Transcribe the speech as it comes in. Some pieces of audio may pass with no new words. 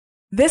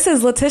This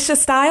is Letitia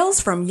Stiles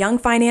from Young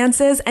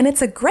Finances, and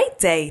it's a great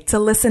day to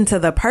listen to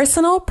the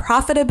Personal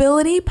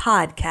Profitability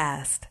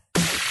Podcast.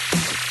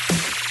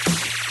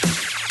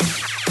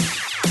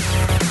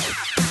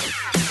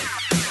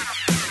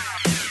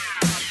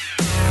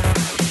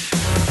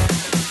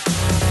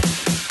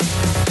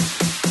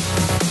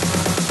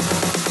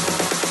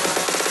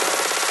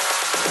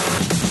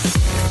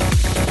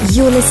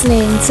 You're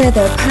listening to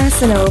the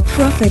Personal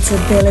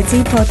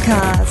Profitability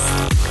Podcast,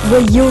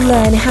 where you'll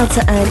learn how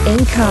to earn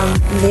income,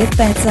 live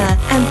better,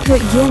 and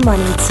put your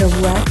money to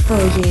work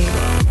for you.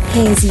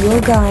 Here's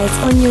your guide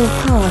on your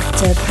path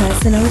to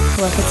personal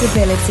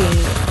profitability,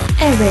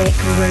 Eric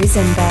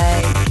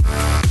Rosenberg.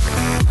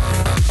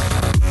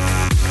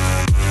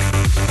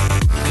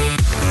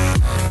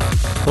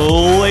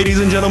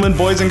 Ladies and gentlemen,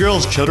 boys and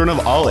girls, children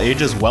of all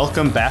ages,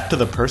 welcome back to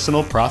the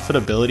Personal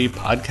Profitability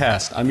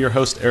Podcast. I'm your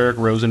host, Eric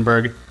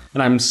Rosenberg,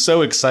 and I'm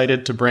so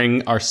excited to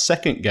bring our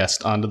second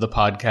guest onto the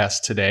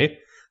podcast today.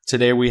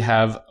 Today we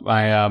have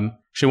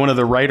one of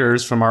the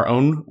writers from our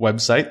own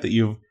website that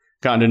you've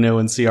gotten to know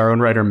and see, our own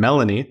writer,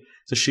 Melanie.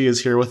 So she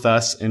is here with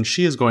us, and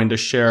she is going to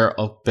share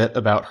a bit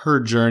about her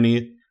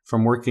journey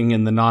from working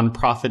in the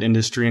nonprofit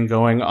industry and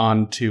going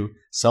on to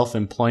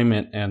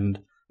self-employment. And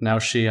now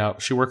she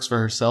works for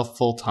herself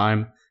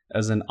full-time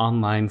as an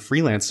online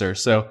freelancer.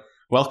 So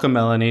welcome,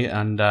 Melanie.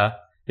 And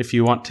if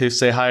you want to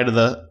say hi to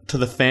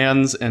the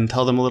fans and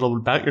tell them a little bit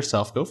about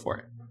yourself, go for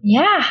it.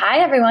 Yeah. Hi,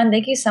 everyone.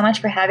 Thank you so much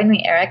for having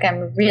me, Eric.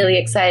 I'm really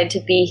excited to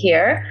be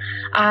here.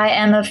 I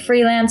am a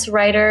freelance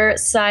writer,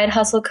 side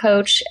hustle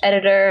coach,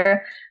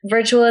 editor,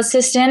 virtual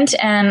assistant,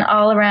 and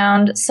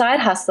all-around side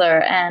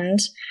hustler.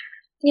 And,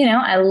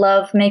 I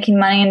love making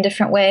money in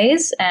different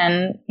ways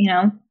and,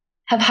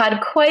 have had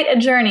quite a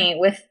journey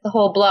with the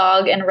whole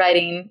blog and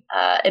writing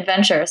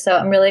adventure. So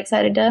I'm really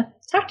excited to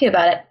talk to you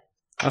about it.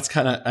 That's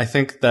I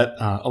think that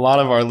a lot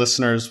of our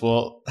listeners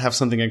will have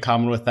something in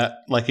common with that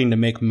liking to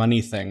make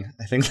money thing.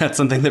 I think that's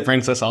something that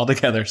brings us all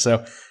together.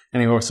 So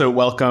anyway, so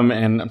welcome.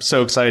 And I'm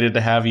so excited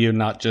to have you,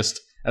 not just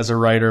as a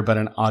writer, but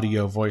an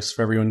audio voice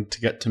for everyone to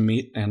get to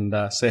meet and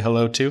say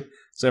hello to.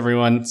 So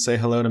everyone say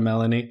hello to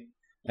Melanie.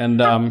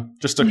 And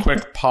just a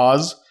quick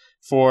pause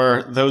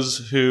for those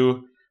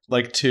who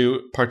like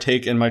to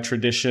partake in my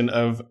tradition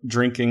of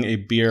drinking a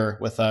beer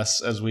with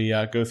us as we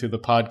go through the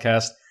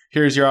podcast.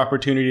 Here's your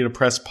opportunity to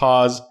press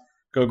pause,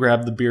 go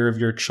grab the beer of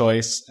your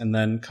choice, and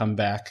then come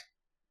back.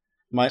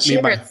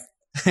 Cheers.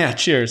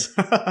 Cheers.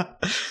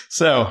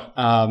 So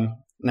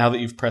now that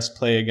you've pressed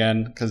play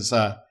again, because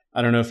I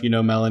don't know if you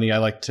know, Melanie, I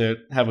like to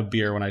have a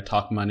beer when I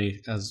talk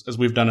money, as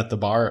we've done at the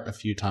bar a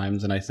few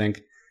times, and I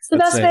think it's the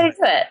best way to do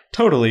it.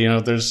 Totally.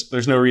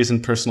 There's no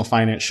reason personal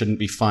finance shouldn't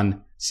be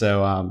fun.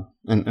 So,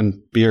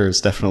 and beer is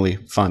definitely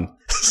fun.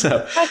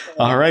 So,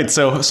 all right.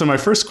 So my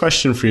first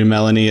question for you,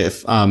 Melanie,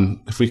 if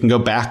we can go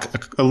back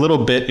a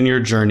little bit in your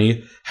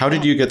journey, how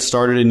did you get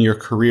started in your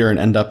career and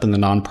end up in the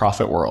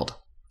nonprofit world?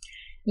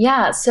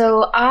 Yeah.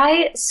 So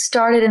I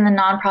started in the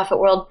nonprofit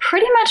world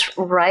pretty much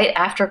right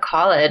after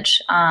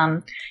college.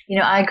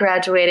 I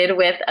graduated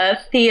with a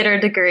theater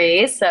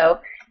degree. So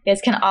you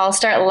guys can all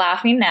start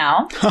laughing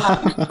now.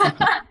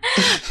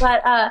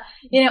 But,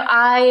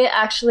 I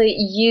actually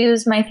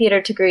used my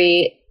theater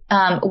degree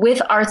with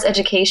arts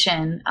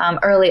education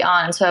early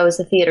on. So I was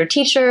a theater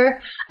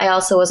teacher. I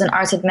also was an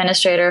arts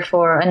administrator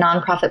for a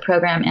nonprofit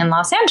program in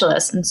Los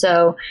Angeles. And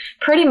so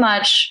pretty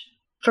much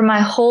for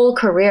my whole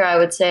career, I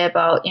would say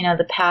about,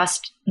 the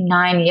past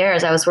 9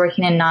 years, I was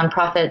working in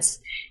nonprofits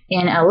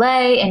in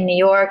LA, in New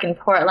York, in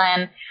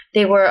Portland.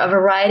 They were a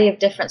variety of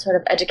different sort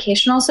of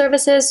educational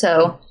services.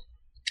 So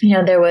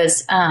there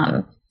was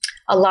a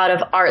lot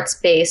of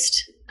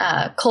arts-based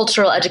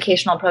cultural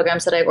educational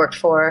programs that I worked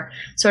for,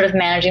 sort of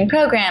managing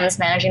programs,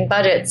 managing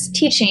budgets,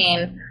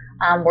 teaching,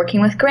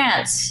 working with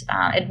grants,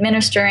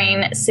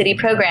 administering city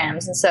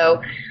programs. And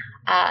so,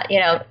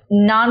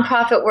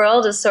 nonprofit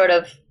world is sort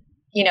of,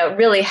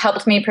 really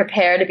helped me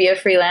prepare to be a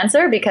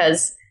freelancer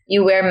because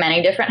you wear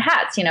many different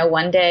hats.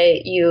 One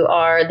day you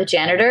are the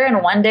janitor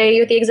and one day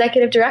you're the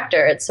executive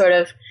director. It's sort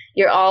of,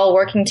 you're all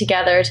working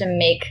together to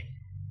make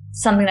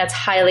something that's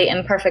highly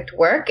imperfect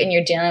work, and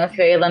you're dealing with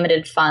very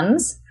limited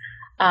funds.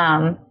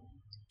 I've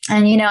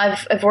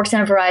worked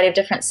in a variety of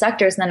different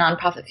sectors in the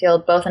nonprofit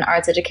field, both in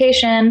arts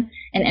education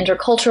and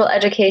intercultural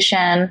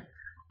education.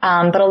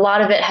 But a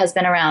lot of it has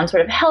been around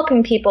sort of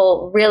helping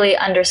people really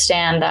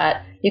understand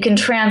that you can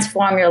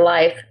transform your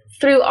life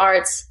through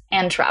arts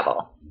and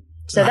travel.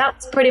 So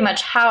that's pretty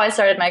much how I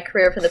started my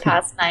career for the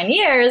past 9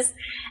 years.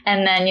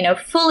 And then,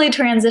 fully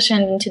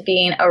transitioned into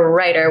being a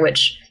writer,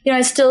 which,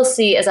 I still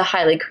see as a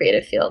highly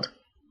creative field.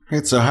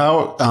 Right. So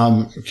how,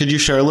 could you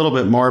share a little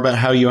bit more about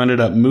how you ended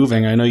up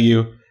moving? I know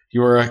you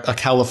were a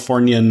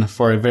Californian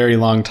for a very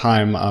long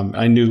time.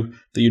 I knew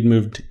that you'd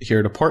moved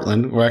here to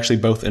Portland. We're actually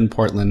both in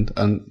Portland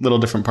on little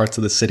different parts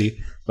of the city.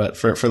 But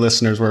for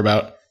listeners, we're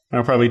about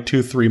probably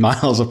 2-3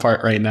 miles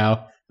apart right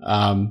now.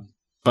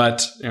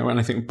 But and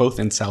I think both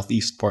in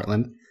Southeast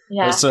Portland.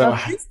 Yeah. So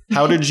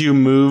how did you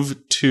move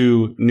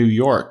to New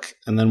York,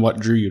 and then what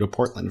drew you to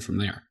Portland from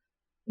there?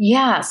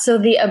 Yeah, so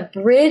the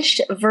abridged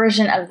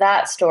version of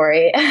that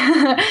story,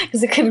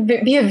 because it could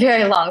be a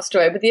very long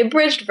story, but the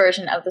abridged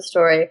version of the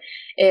story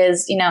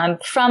is, I'm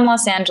from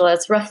Los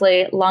Angeles,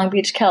 roughly Long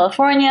Beach,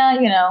 California,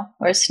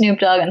 where Snoop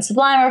Dogg and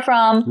Sublime are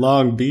from.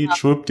 Long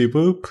Beach,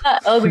 whoop-de-whoop.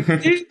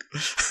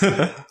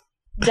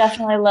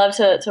 Definitely love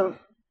to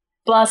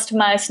bust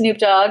my Snoop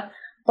Dogg.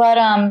 But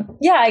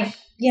I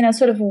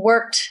sort of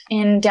worked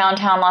in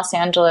downtown Los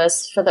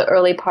Angeles for the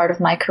early part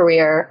of my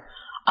career.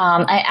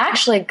 I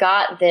actually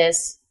got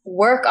this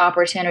work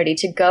opportunity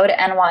to go to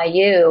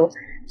NYU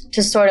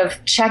to sort of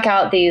check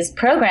out these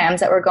programs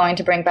that we're going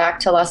to bring back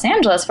to Los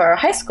Angeles for our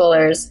high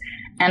schoolers.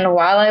 And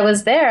while I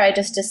was there, I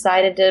just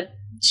decided to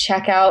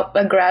check out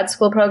a grad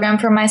school program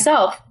for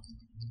myself.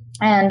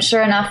 And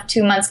sure enough,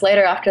 2 months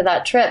later after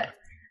that trip,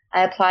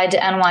 I applied to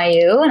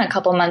NYU, and a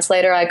couple months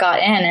later I got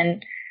in.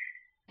 And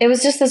it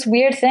was just this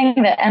weird thing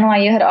that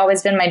NYU had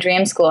always been my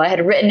dream school. I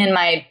had written in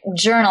my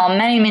journal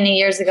many, many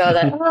years ago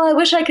that, I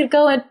wish I could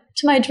go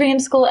to my dream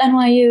school,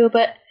 NYU,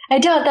 but I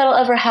doubt that'll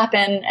ever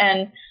happen.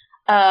 And,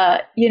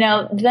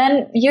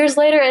 then years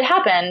later it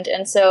happened.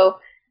 And so,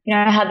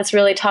 I had this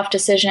really tough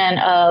decision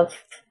of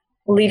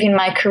leaving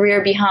my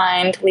career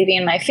behind,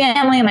 leaving my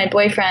family, my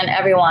boyfriend,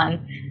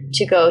 everyone,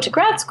 to go to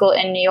grad school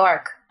in New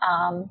York.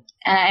 And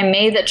I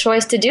made the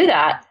choice to do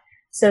that.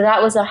 So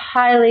that was a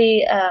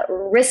highly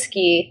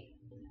risky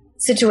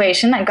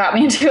situation that got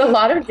me into a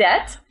lot of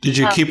debt. Did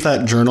you keep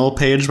that journal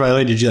page, by the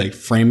way? Did you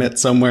frame it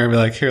somewhere and be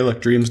like, here,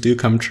 look, dreams do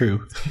come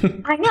true?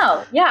 I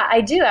know. Yeah, I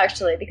do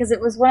actually, because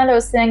it was one of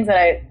those things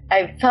that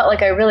I felt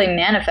like I really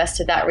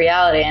manifested that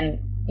reality. And,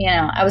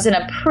 I was in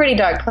a pretty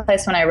dark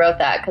place when I wrote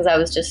that, because I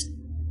was just,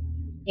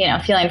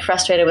 feeling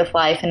frustrated with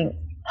life and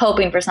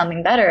hoping for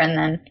something better. And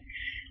then,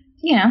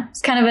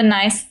 it's kind of a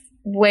nice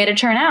way to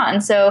turn out.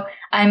 And so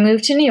I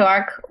moved to New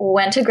York,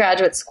 went to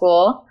graduate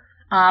school,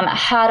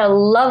 had a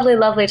lovely,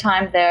 lovely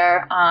time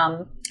there.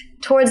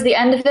 Towards the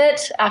end of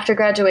it, after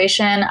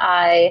graduation,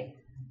 I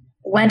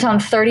went on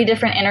 30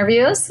 different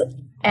interviews.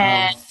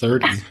 And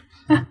 30.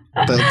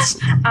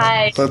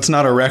 That's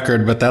not a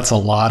record, but that's a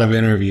lot of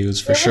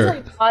interviews for sure.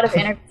 A lot of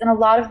interviews, and a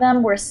lot of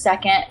them were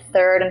second,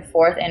 third, and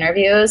fourth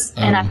interviews.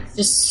 And I was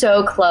just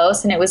so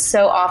close, and it was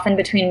so often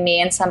between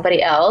me and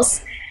somebody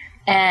else.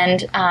 And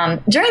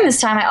during this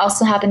time, I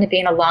also happened to be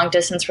in a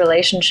long-distance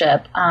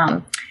relationship.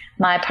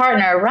 My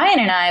partner, Ryan,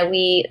 and I,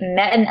 we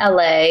met in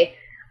LA.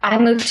 I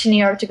moved to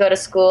New York to go to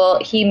school.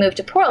 He moved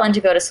to Portland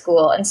to go to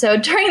school. And so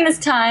during this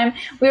time,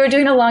 we were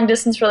doing a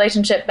long-distance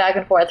relationship back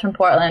and forth from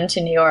Portland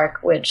to New York,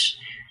 which,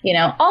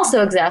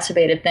 also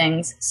exacerbated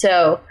things.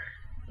 So,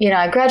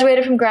 I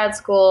graduated from grad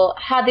school,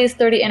 had these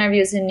 30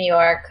 interviews in New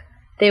York.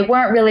 They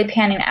weren't really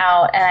panning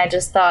out. And I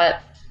just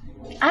thought,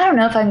 I don't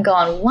know if I can go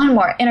on one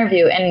more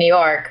interview in New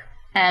York.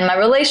 And my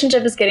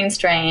relationship is getting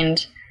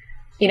strained.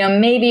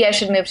 Maybe I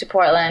should move to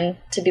Portland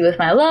to be with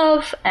my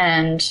love,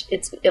 and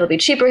it'll be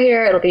cheaper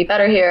here, it'll be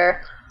better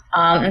here.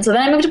 And so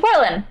then I moved to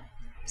Portland.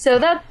 So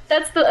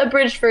that's the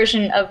abridged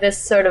version of this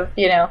sort of,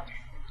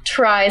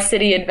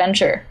 tri-city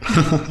adventure.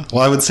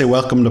 Well, I would say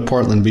welcome to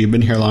Portland, but you've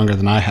been here longer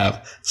than I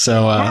have.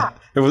 So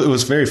it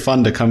was very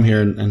fun to come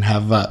here and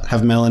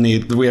have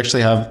Melanie. We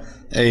actually have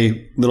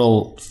a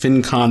little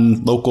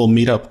FinCon local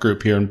meetup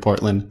group here in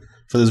Portland.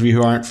 For those of you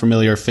who aren't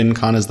familiar,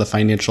 FinCon is the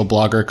financial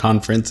blogger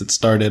conference. It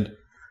started,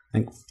 I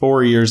think,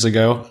 4 years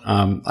ago.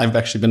 I've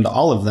actually been to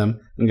all of them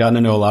and gotten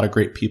to know a lot of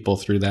great people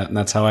through that. And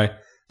that's how I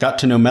got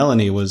to know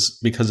Melanie, was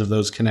because of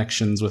those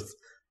connections with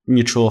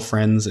mutual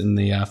friends in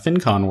the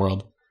FinCon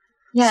world.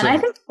 Yeah, and I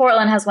think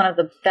Portland has one of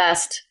the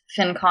best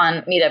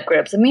FinCon meetup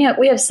groups. And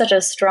we have such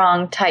a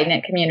strong,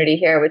 tight-knit community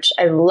here, which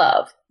I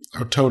love.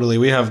 Oh, totally.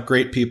 We have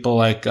great people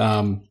like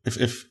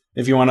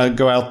if you want to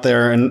go out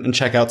there and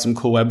check out some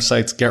cool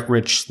websites, Get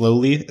Rich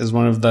Slowly is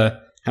one of the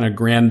kind of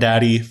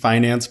granddaddy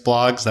finance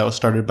blogs that was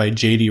started by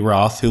JD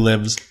Roth, who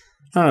lives,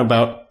 I don't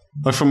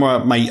know, from where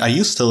I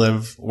used to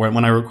live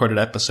when I recorded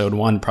episode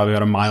 1, probably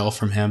about a mile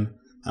from him.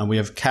 We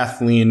have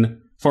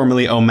Kathleen,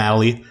 formerly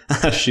O'Malley.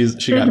 She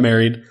got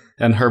married,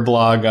 and her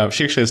blog,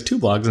 she actually has 2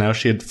 blogs now.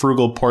 She had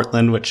Frugal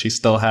Portland, which she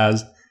still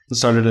has, and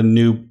started a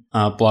new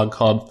blog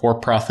called For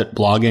Profit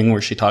Blogging,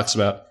 where she talks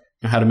about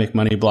how to make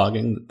money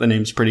blogging. The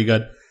name's pretty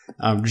good.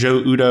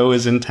 Joe Udo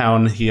is in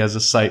town. He has a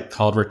site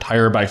called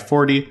Retire by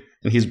 40,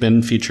 and he's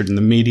been featured in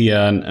the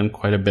media and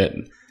quite a bit.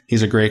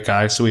 He's a great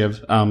guy. So we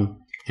have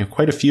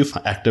quite a few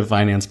active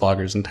finance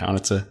bloggers in town.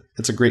 It's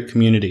a great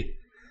community.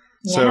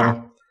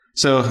 Yeah.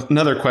 So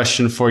another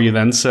question for you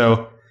then.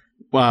 So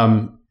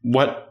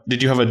what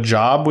did you have a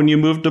job when you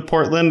moved to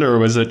Portland, or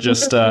was it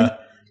just I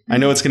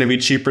know it's going to be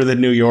cheaper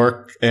than New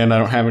York, and I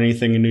don't have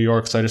anything in New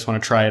York, so I just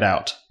want to try it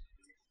out?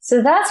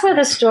 So that's where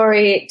the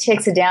story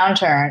takes a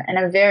downturn in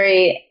a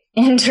very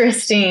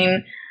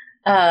interesting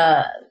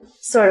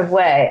sort of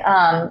way.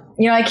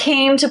 I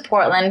came to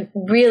Portland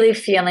really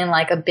feeling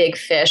like a big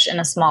fish in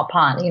a small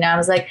pond. I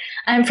was like,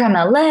 I'm from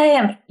LA.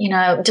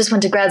 I just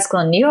went to grad school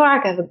in New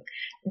York. I have a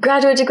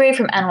graduate degree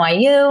from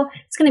NYU.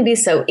 It's going to be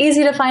so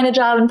easy to find a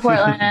job in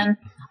Portland.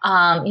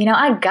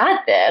 I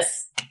got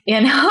this,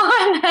 and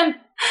then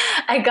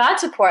I got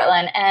to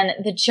Portland and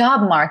the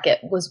job market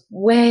was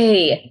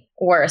way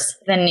worse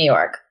than New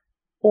York.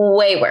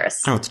 Way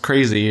worse. Oh, it's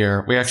crazy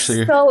here. We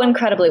actually so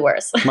incredibly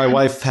worse. My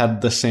wife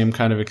had the same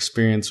kind of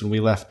experience when we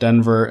left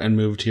Denver and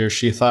moved here.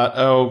 She thought,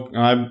 "Oh,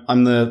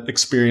 I'm the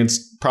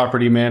experienced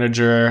property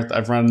manager.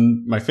 I've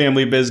run my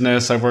family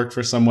business. I've worked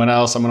for someone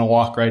else. I'm going to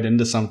walk right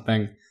into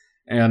something."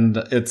 And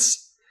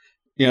it's,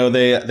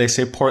 they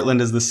say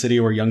Portland is the city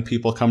where young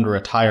people come to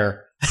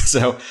retire.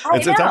 So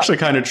it's actually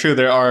kind of true.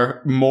 There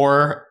are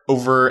more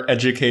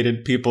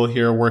overeducated people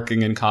here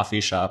working in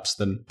coffee shops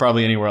than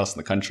probably anywhere else in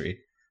the country.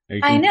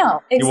 I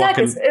know,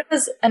 exactly. It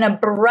was an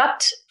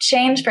abrupt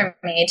change for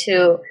me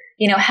to,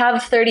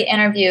 have 30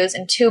 interviews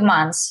in 2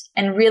 months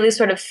and really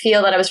sort of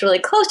feel that I was really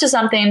close to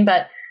something,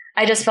 but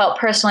I just felt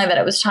personally that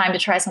it was time to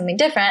try something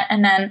different.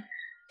 And then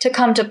to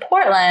come to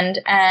Portland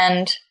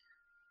and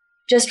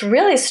just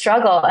really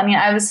struggle. I mean,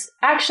 I was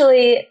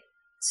actually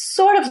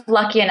sort of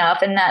lucky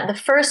enough in that the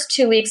first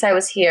 2 weeks I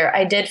was here,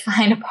 I did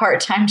find a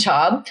part-time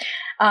job.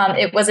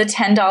 It was a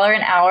 $10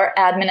 an hour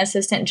admin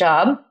assistant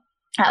job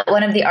at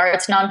one of the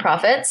arts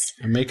nonprofits.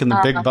 You're making the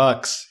big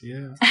bucks.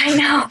 Yeah. I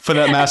know. Put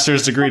that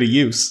master's degree to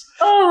use.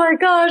 Oh my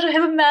gosh, I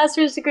have a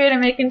master's degree and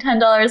I'm making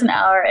 $10 an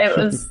hour.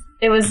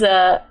 It was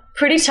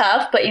pretty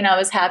tough, but I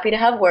was happy to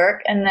have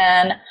work. And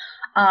then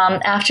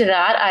after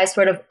that, I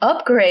sort of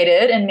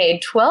upgraded and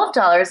made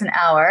 $12 an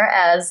hour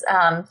as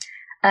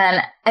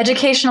an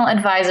educational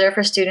advisor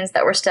for students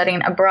that were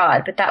studying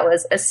abroad. But that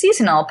was a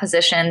seasonal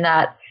position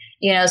that,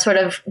 sort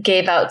of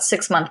gave out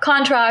 6-month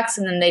contracts,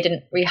 and then they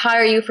didn't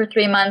rehire you for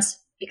 3 months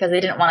because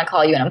they didn't want to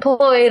call you an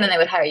employee. And then they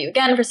would hire you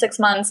again for 6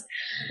 months.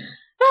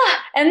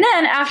 And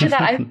then after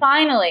that, I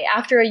finally,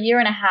 after a year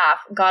and a half,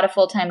 got a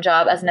full-time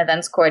job as an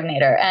events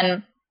coordinator.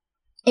 And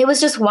it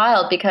was just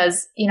wild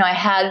because, I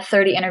had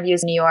 30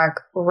 interviews in New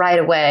York right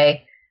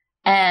away.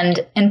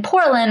 And in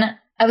Portland,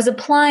 I was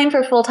applying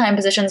for full-time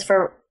positions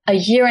for a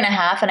year and a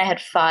half, and I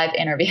had 5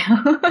 interviews.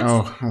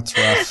 Oh, that's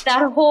rough.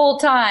 That whole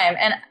time.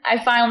 And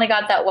I finally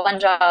got that one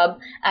job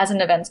as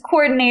an events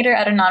coordinator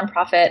at a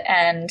nonprofit.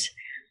 And,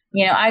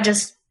 I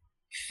just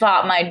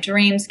thought my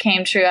dreams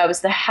came true. I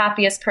was the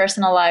happiest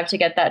person alive to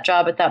get that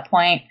job at that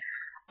point.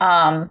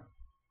 And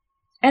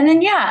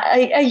then,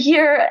 a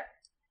year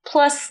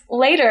plus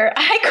later,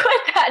 I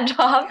quit that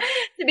job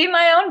to be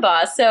my own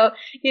boss. So,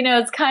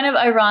 it's kind of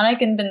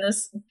ironic and been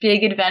this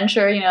big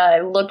adventure. I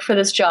looked for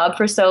this job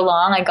for so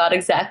long. I got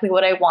exactly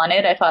what I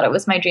wanted. I thought it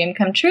was my dream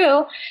come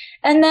true.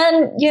 And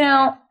then,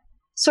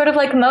 sort of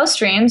like most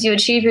dreams, you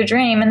achieve your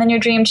dream and then your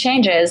dream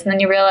changes. And then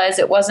you realize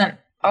it wasn't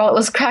all it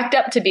was cracked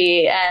up to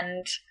be.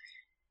 And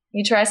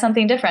you try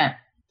something different.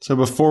 So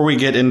before we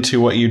get into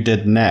what you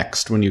did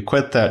next, when you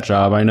quit that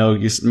job, I know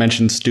you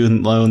mentioned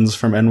student loans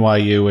from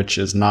NYU, which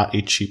is not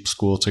a cheap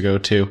school to go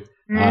to.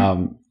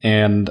 Mm-hmm.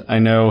 And I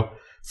know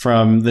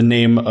from the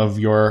name of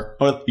your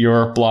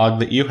blog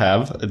that you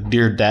have,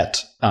 Dear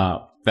Debt,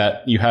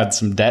 that you had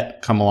some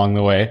debt come along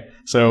the way.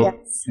 So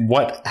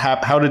yes.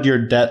 How did your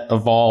debt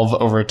evolve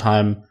over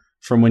time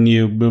from when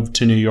you moved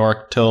to New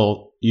York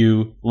till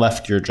you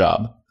left your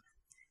job?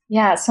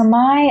 Yeah, so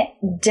my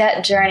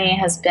debt journey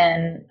has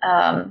been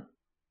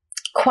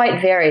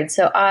quite varied.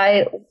 So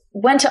I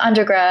went to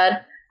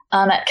undergrad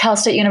at Cal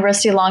State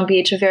University Long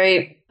Beach, a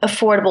very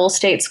affordable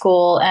state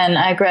school, and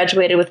I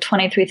graduated with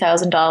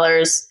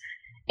 $23,000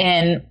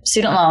 in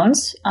student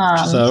loans.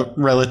 Which is a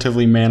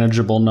relatively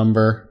manageable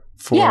number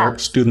for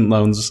student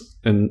loans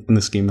in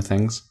the scheme of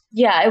things.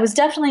 Yeah, it was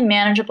definitely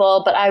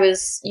manageable, but I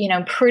was,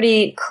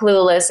 pretty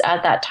clueless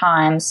at that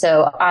time.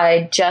 So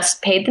I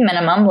just paid the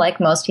minimum like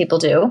most people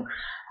do.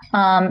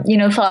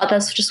 Thought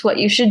that's just what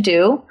you should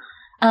do.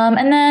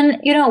 And then,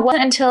 it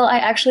wasn't until I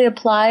actually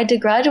applied to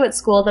graduate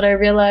school that I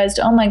realized,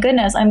 oh my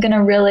goodness, I'm going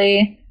to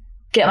really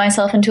get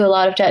myself into a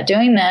lot of debt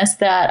doing this,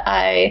 that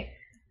I,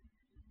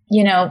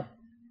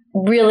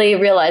 really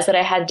realized that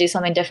I had to do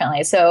something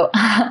differently. So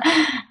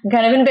I'm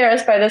kind of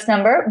embarrassed by this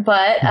number,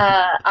 but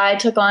I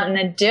took on an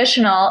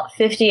additional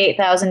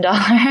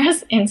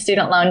 $58,000 in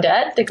student loan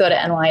debt to go to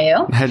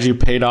NYU. Had you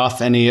paid off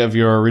any of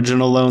your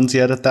original loans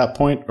yet at that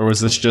point, or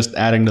was this just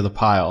adding to the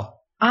pile?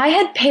 I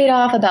had paid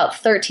off about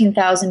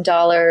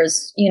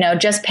 $13,000,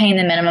 just paying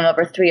the minimum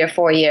over 3 or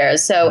 4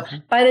 years. So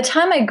by the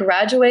time I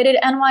graduated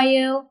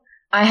NYU,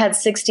 I had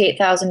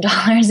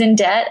 $68,000 in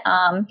debt.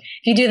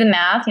 If you do the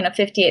math,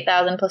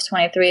 58,000 plus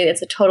 23,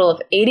 it's a total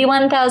of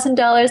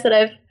 $81,000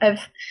 that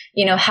I've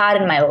had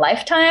in my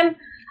lifetime.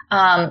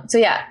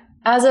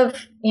 As of,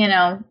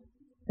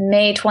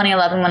 May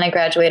 2011, when I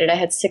graduated, I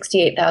had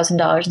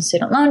 $68,000 in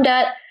student loan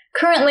debt.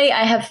 Currently,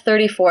 I have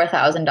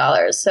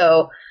 $34,000.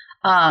 So,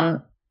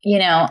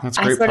 that's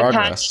I great sort of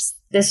had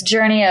this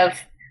journey of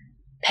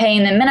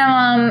paying the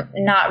minimum,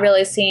 not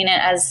really seeing it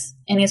as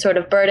any sort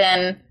of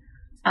burden.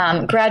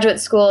 Graduate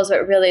school is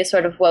what really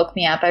sort of woke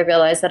me up. I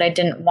realized that I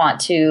didn't want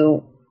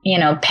to,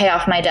 pay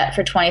off my debt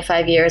for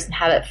 25 years and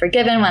have it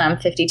forgiven when I'm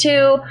 52.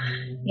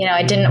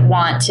 I didn't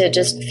want to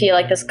just feel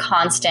like this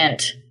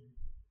constant,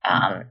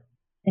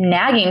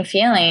 nagging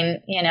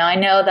feeling. I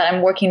know that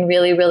I'm working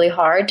really, really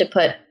hard to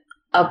put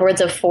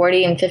upwards of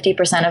 40 and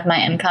 50% of my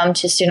income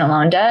to student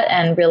loan debt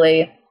and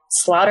really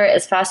slaughter it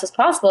as fast as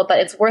possible. But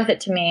it's worth it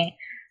to me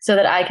so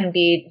that I can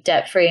be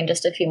debt free in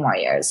just a few more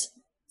years.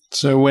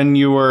 So when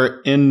you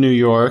were in New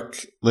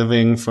York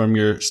living from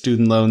your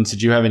student loans,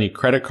 did you have any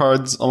credit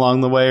cards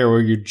along the way, or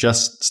were you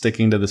just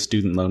sticking to the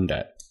student loan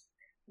debt?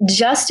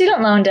 Just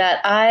student loan debt.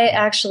 I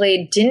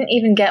actually didn't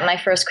even get my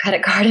first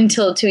credit card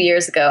until 2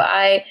 years ago.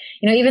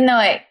 Even though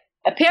I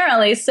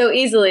apparently so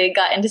easily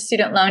got into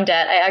student loan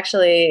debt, I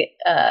actually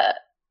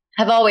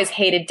have always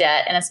hated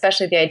debt, and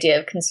especially the idea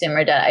of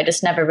consumer debt. I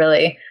just never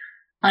really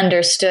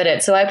understood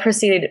it. So I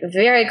proceeded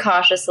very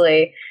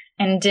cautiously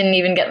and didn't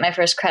even get my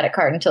first credit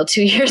card until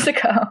 2 years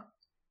ago.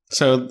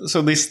 So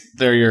at least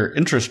there, your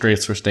interest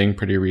rates were staying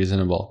pretty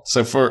reasonable.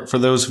 So for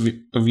those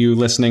of you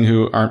listening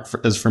who aren't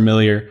as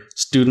familiar,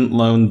 student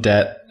loan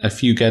debt,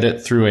 if you get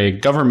it through a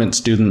government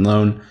student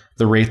loan,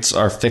 the rates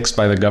are fixed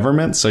by the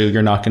government. So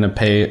you're not going to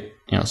pay,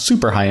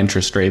 super high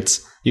interest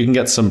rates. You can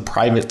get some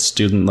private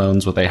student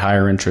loans with a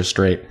higher interest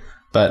rate,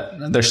 but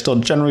they're still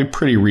generally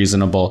pretty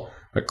reasonable.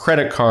 But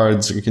credit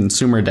cards and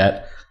consumer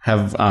debt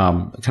have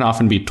can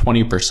often be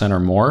 20% or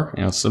more.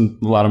 A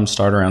lot of them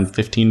start around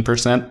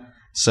 15%.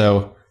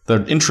 So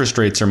the interest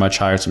rates are much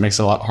higher, so it makes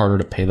it a lot harder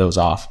to pay those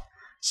off.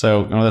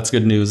 So that's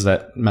good news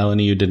that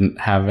Melanie, you didn't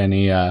have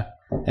any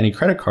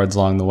credit cards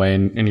along the way,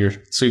 and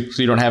so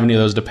you don't have any of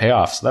those to pay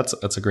off. So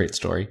that's a great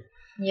story.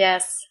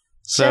 Yes.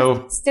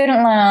 So just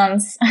student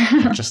loans.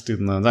 Just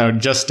student loans. I know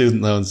just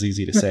student loans is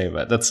easy to say,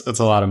 but that's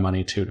a lot of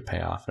money too to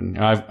pay off. And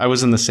I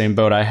was in the same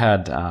boat. I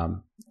had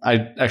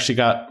I actually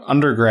got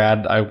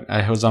undergrad.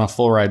 I was on a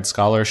full ride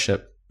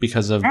scholarship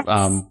because of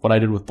what I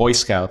did with Boy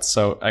Scouts.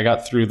 So I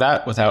got through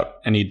that without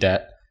any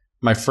debt.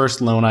 My first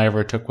loan I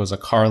ever took was a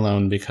car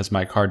loan because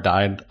my car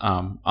died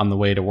on the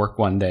way to work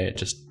one day. It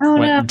just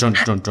went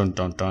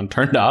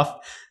turned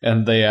off,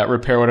 and the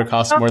repair would have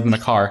cost more than the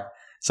car.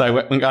 So I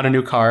went and got a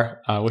new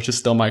car, which is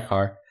still my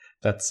car.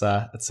 That's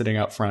sitting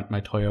out front,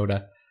 my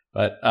Toyota.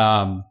 But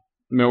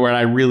when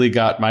I really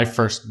got my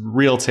first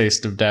real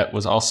taste of debt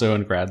was also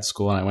in grad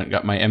school, and I went and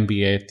got my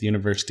MBA at the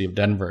University of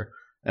Denver.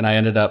 And I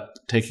ended up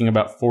taking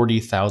about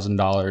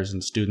 $40,000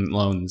 in student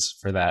loans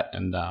for that.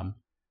 And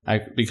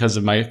because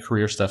of my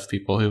career stuff,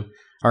 people who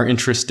are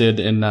interested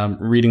in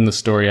reading the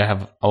story,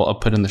 I'll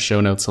put in the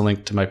show notes a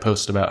link to my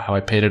post about how I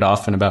paid it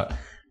off in about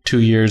 2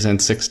 years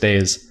and 6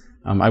 days.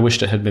 I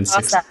wished it had been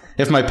awesome. 6.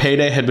 If my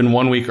payday had been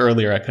 1 week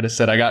earlier, I could have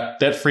said I got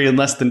debt free in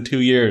less than 2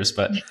 years.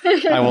 But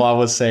I will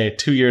always say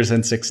 2 years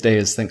and 6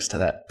 days, thanks to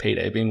that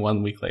payday being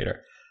 1 week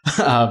later.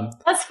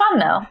 That's fun,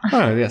 though.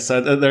 Oh yes,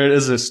 there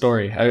is a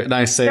story, and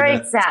I say very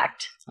that,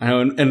 exact. I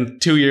know.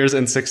 And 2 years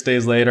and 6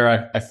 days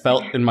later, I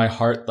felt in my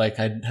heart like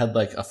I had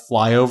like a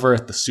flyover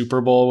at the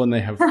Super Bowl when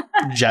they have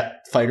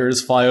jet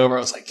fighters fly over.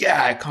 I was like,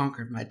 yeah, I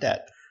conquered my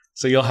debt.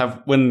 So you'll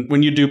have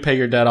when you do pay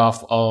your debt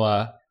off,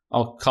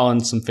 I'll call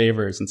in some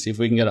favors and see if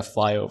we can get a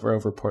flyover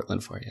over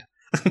Portland for you.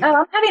 Oh,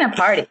 I'm having a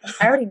party.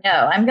 I already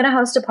know. I'm going to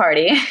host a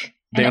party.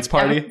 Dance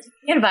party?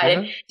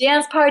 Invited.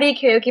 Dance party,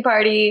 karaoke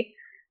party.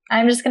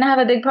 I'm just going to have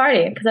a big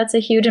party because that's a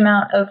huge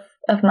amount of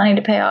money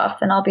to pay off,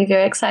 and I'll be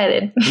very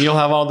excited. And you'll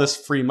have all this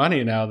free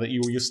money now that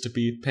you used to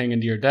be paying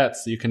into your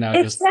debts, so you can now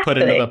just put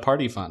into the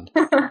party fund.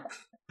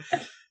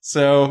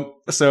 So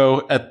let's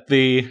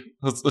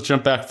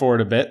jump back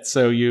forward a bit.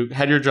 So you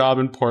had your job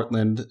in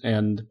Portland,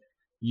 and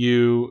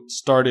you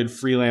started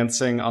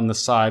freelancing on the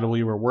side while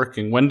you were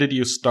working. When did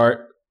you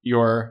start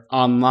your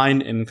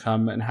online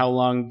income, and how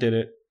long did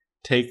it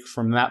take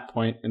from that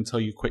point until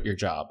you quit your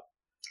job?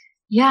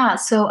 Yeah,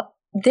 so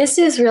this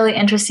is really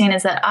interesting,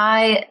 is that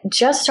I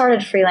just started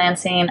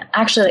freelancing,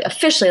 actually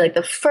officially, like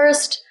the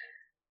first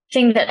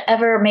thing that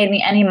ever made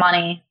me any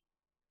money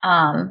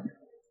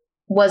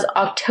was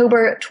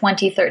October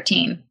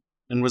 2013.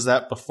 And was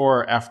that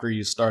before or after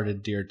you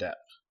started Dear Debt?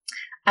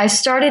 I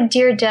started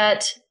Dear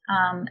Debt,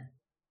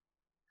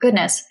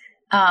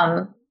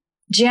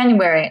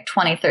 January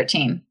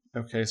 2013.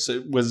 Okay,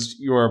 so was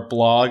your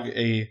blog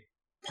a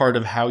part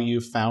of how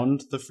you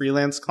found the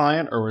freelance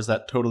client, or was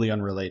that totally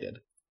unrelated?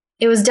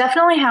 It was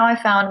definitely how I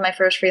found my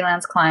first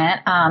freelance client.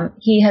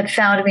 He had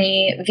found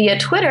me via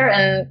Twitter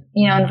and,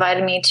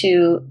 invited me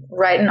to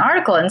write an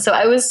article. And so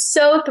I was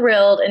so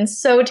thrilled and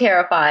so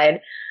terrified.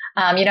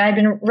 I'd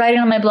been writing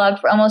on my blog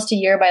for almost a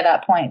year by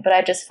that point, but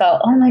I just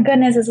felt, oh my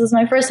goodness, this is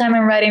my first time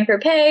I'm writing for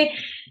pay.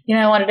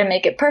 I wanted to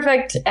make it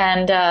perfect.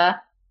 And,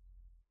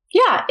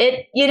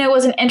 it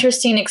was an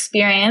interesting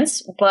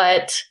experience,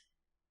 but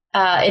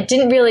it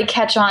didn't really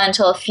catch on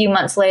until a few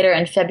months later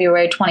in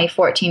February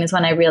 2014 is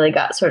when I really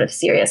got sort of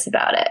serious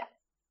about it.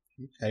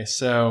 Okay,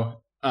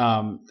 so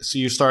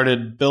you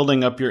started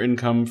building up your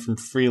income from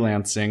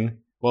freelancing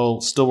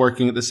while still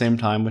working at the same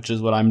time, which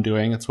is what I'm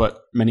doing. It's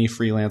what many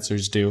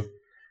freelancers do.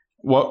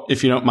 What,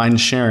 if you don't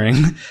mind sharing,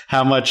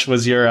 how much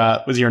was your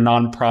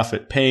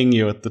nonprofit paying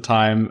you at the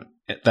time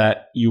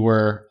that you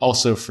were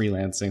also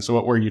freelancing? So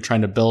what were you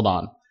trying to build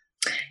on?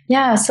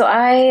 Yeah, so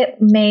I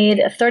made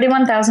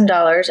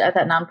 $31,000 at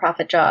that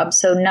nonprofit job.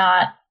 So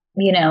not,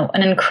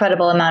 an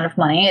incredible amount of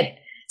money. It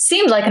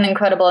seemed like an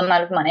incredible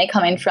amount of money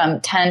coming from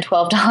 $10,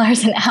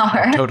 $12 an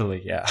hour.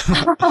 Totally, yeah.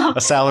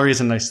 A salary is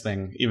a nice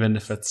thing, even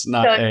if it's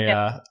not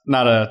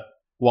not a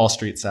Wall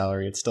Street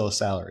salary. It's still a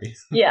salary.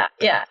 Yeah.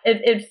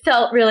 It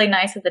felt really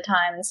nice at the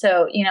time. And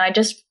so, I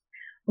just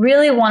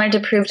really wanted to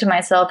prove to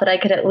myself that I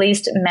could at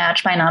least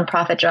match my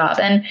nonprofit job.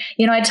 And,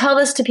 I tell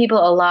this to people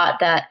a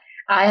lot that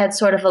I had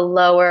sort of a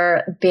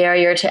lower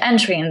barrier to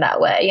entry in that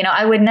way.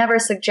 I would never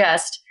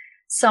suggest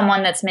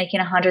someone that's making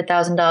 $100,000,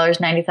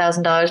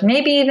 $90,000,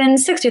 maybe even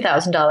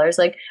 $60,000,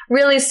 like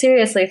really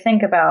seriously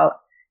think about,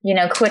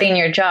 quitting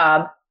your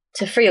job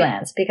to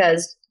freelance,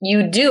 because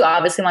you do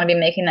obviously want to be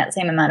making that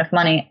same amount of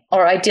money,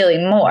 or ideally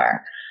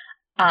more.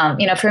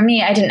 For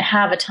me, I didn't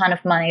have a ton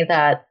of money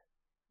that,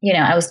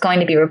 I was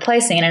going to be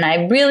replacing, and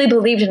I really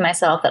believed in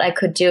myself that I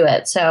could do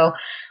it. So I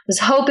was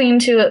hoping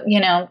to,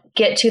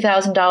 get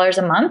 $2,000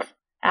 a month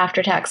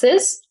after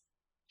taxes.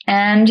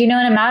 And, in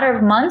a matter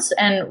of months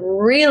and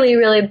really,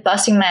 really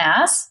busting my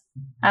ass,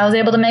 I was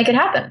able to make it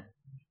happen.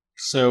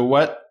 So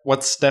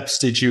what steps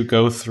did you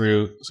go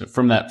through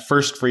from that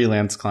first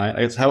freelance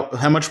client?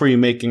 How much were you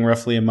making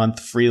roughly a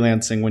month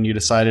freelancing when you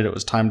decided it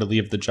was time to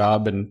leave the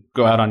job and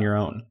go out on your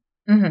own?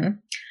 Mm-hmm.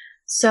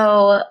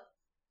 So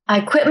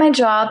I quit my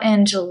job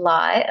in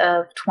July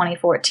of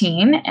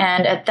 2014.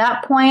 And at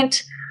that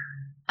point,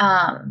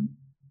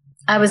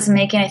 I was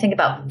making, I think,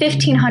 about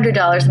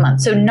 $1,500 a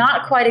month. So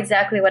not quite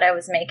exactly what I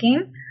was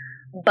making,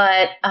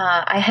 but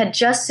I had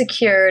just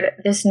secured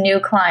this new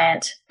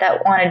client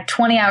that wanted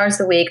 20 hours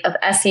a week of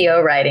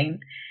SEO writing.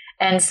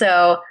 And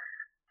so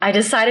I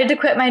decided to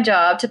quit my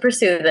job to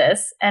pursue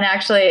this. And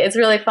actually, it's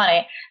really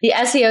funny. The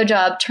SEO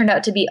job turned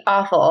out to be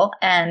awful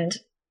and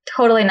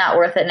totally not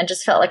worth it. And it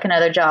just felt like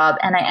another job.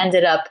 And I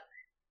ended up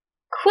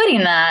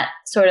quitting that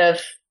sort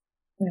of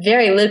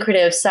very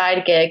lucrative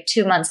side gig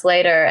 2 months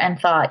later and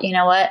thought, you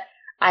know what?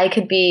 I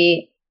could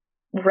be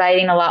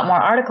writing a lot more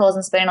articles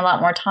and spending a lot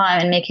more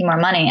time and making more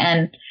money.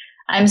 And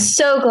I'm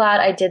so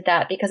glad I did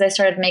that, because I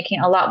started making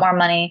a lot more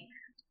money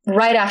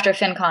right after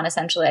FinCon,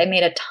 essentially. I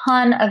made a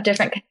ton of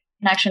different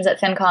connections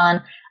at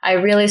FinCon. I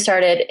really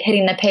started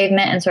hitting the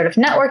pavement and sort of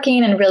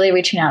networking and really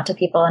reaching out to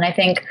people. And I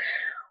think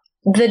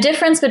the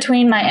difference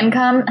between my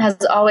income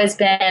has always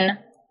been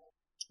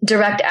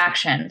direct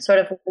action. Sort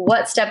of,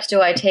 what steps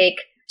do I take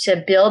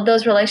to build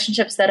those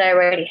relationships that I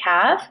already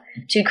have,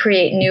 to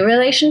create new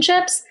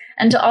relationships,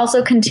 and to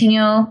also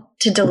continue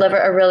to deliver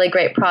a really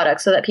great product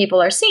so that people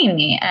are seeing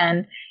me.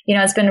 And,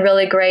 it's been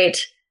really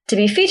great to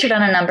be featured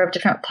on a number of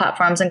different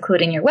platforms,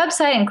 including your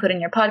website, including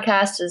your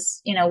podcast,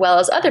 as, well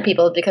as other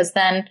people, because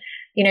then,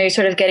 you're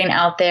sort of getting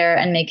out there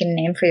and making a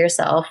name for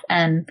yourself,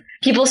 and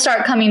people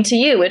start coming to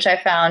you, which I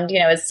found,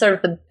 is sort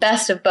of the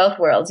best of both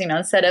worlds,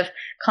 instead of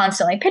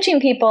constantly pitching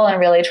people and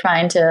really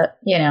trying to,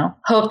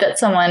 hope that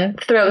someone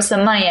throws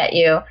some money at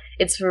you.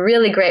 It's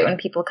really great when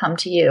people come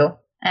to you.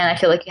 And I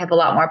feel like you have a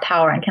lot more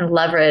power and can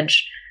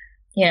leverage,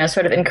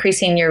 sort of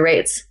increasing your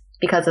rates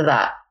because of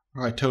that.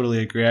 Oh, I totally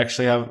agree. I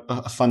actually have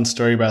a fun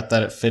story about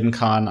that at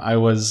FinCon.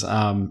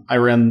 I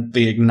ran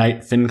the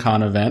Ignite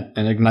FinCon event.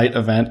 An Ignite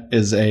event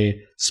is a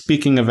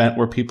speaking event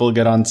where people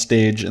get on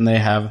stage and they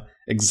have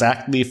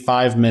exactly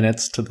 5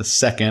 minutes to the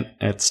second.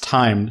 And it's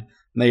timed.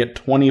 And they get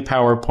 20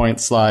 PowerPoint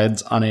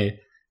slides on a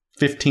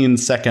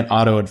 15-second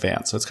auto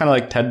advance. So it's kind of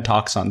like TED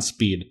Talks on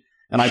speed.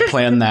 And I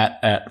planned that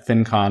at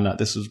FinCon.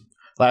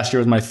 Last year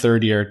was my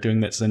third year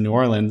doing this in New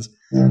Orleans.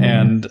 Mm-hmm.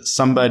 And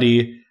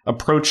somebody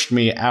approached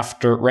me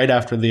right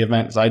after the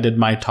event, because I did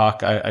my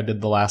talk. I did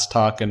the last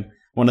talk. And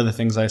one of the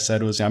things I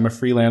said was, I'm a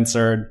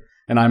freelancer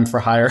and I'm for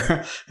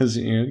hire. Because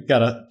you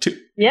gotta,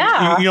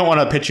 you don't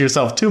want to pitch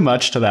yourself too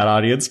much to that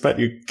audience, but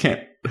you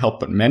can't help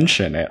but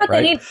mention it, but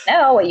right? They need to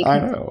know what you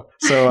can. I know.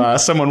 So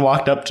someone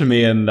walked up to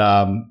me and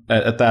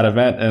at that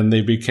event, and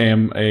they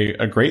became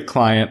a great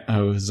client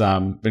who's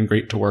been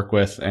great to work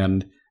with.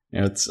 And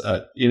it's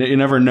you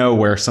never know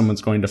where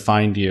someone's going to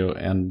find you,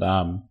 and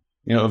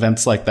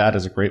events like that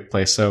is a great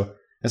place. So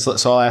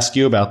I'll ask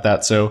you about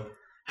that. So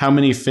how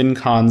many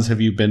FinCons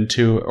have you been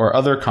to, or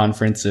other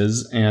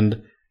conferences,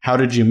 and how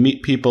did you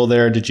meet people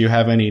there? Did you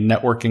have any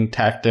networking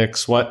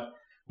tactics? What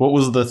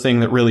was the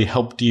thing that really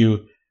helped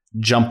you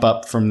jump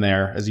up from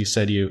there? As you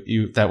said,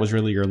 that was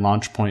really your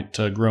launch point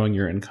to growing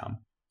your income.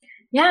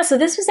 Yeah, so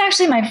this was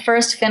actually my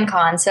first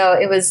FinCon. So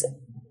it was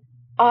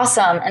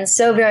awesome and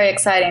so very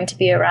exciting to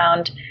be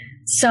around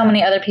so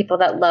many other people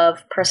that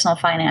love personal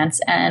finance.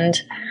 And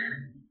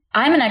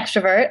I'm an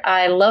extrovert.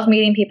 I love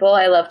meeting people.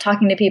 I love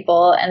talking to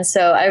people. And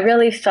so I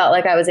really felt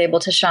like I was able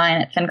to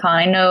shine at FinCon.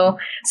 I know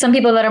some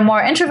people that are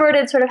more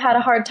introverted sort of had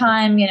a hard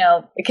time.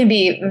 It can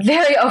be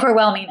very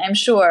overwhelming, I'm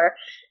sure,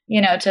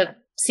 to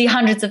see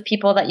hundreds of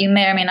people that you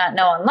may or may not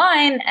know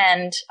online.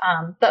 And,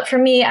 but for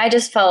me, I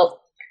just felt,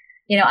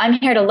 I'm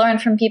here to learn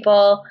from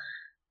people.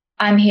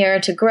 I'm here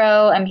to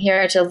grow. I'm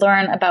here to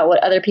learn about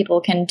what other people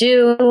can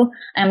do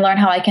and learn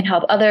how I can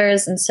help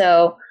others. And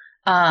so,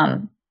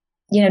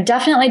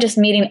 definitely just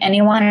meeting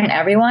anyone and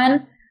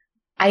everyone.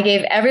 I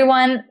gave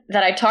everyone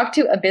that I talked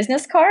to a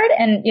business card,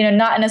 and,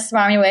 not in a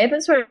smarmy way,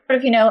 but sort of,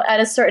 at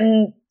a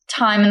certain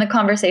time in the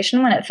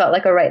conversation when it felt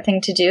like a right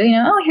thing to do. You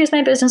know, oh, here's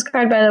my business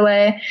card, by the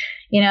way.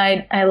 You know,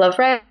 I love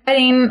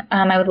writing.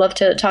 I would love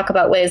to talk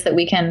about ways that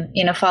we can,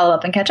 you know, follow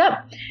up and catch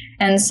up.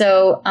 And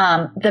so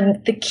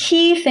the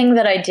key thing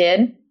that I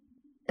did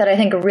that I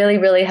think really,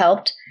 really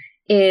helped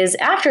is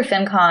after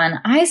FinCon,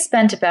 I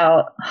spent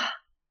about,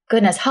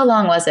 goodness, how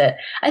long was it?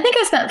 I think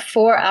I spent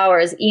 4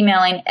 hours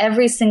emailing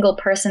every single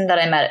person that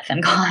I met at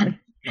FinCon.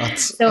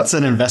 That's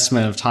an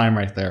investment of time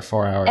right there,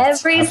 4 hours.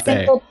 Every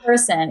single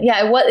person.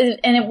 Yeah, it was,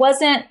 and it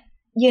wasn't,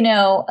 you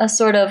know, a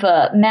sort of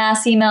a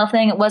mass email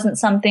thing. It wasn't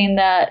something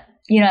that,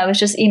 you know, I was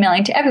just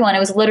emailing to everyone. It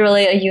was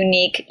literally a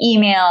unique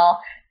email,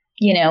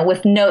 you know,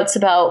 with notes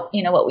about,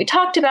 you know, what we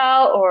talked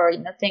about or, you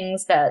know,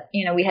 things that,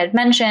 you know, we had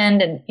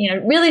mentioned and, you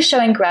know, really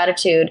showing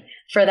gratitude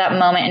for that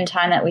moment in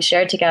time that we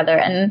shared together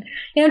and,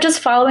 you know, just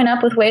following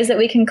up with ways that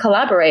we can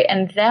collaborate.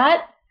 And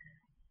that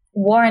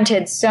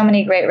warranted so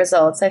many great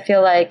results. I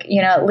feel like,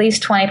 you know, at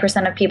least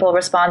 20% of people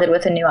responded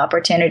with a new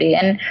opportunity.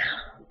 And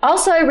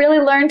also I really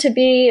learned to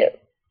be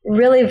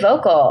really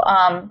vocal.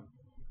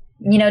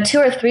 You know, 2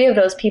 or 3 of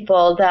those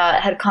people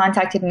that had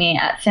contacted me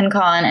at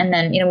FinCon and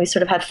then, you know, we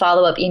sort of had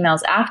follow-up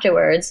emails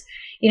afterwards,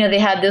 you know, they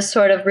had this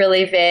sort of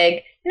really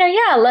vague, you know,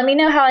 yeah, let me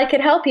know how I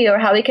could help you or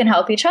how we can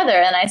help each other.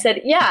 And I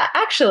said, yeah,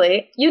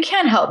 actually, you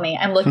can help me.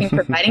 I'm looking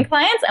for writing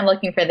clients. I'm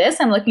looking for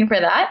this. I'm looking for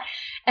that.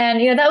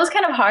 And, you know, that was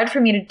kind of hard for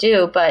me to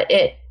do, but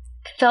it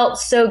felt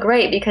so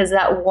great because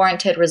that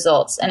warranted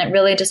results. And it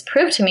really just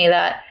proved to me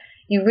that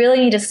you really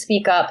need to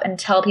speak up and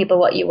tell people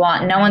what you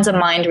want. No one's a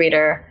mind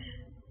reader.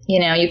 You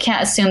know, you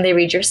can't assume they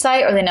read your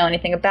site or they know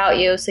anything about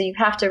you. So you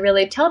have to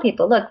really tell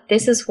people, look,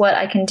 this is what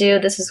I can do.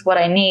 This is what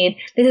I need.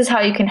 This is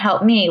how you can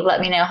help me. Let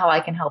me know how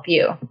I can help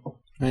you.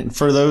 And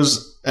for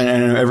those,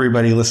 and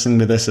everybody listening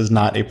to this is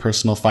not a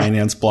personal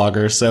finance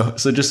blogger.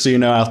 So just so you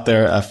know out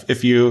there,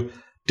 if you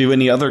do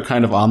any other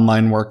kind of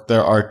online work,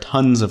 there are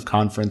tons of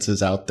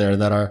conferences out there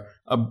that are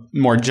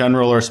more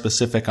general or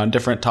specific on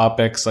different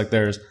topics. Like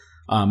there's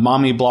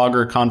mommy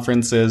blogger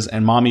conferences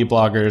and mommy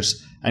bloggers.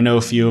 I know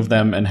a few of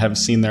them and have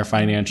seen their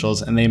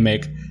financials, and they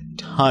make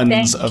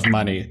tons of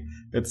money.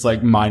 It's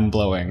like mind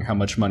blowing how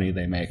much money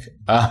they make.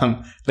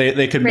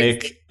 They could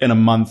make in a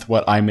month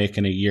what I make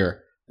in a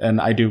year, and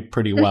I do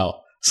pretty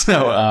well.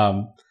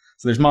 So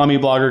there's mommy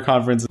blogger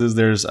conferences.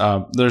 There's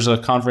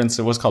a conference.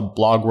 It was called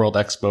Blog World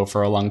Expo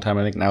for a long time.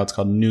 I think now it's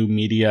called New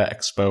Media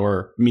Expo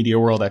or Media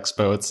World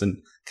Expo. It's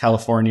in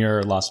California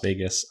or Las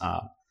Vegas.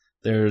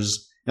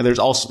 There's a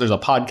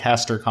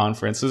podcaster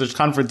conference. So there's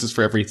conferences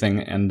for everything,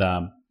 and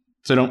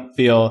so don't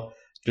feel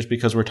just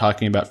because we're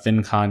talking about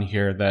FinCon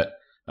here that,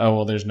 oh,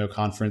 well, there's no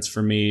conference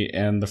for me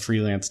and the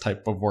freelance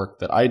type of work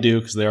that I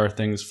do, because there are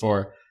things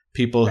for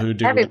people who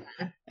do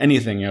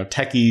anything, you know,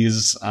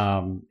 techies.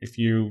 If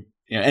you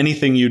know,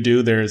 anything you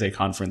do, there is a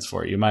conference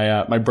for you.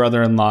 My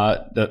brother-in-law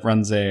that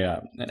runs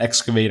an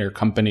excavator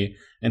company,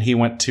 and he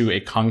went to a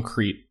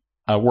concrete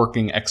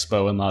working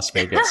expo in Las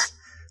Vegas.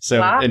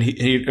 So, wow. And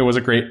it was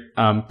a great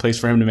place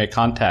for him to make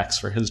contacts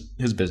for his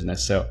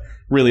business. So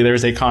really,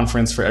 there's a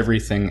conference for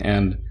everything.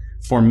 And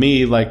for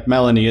me, like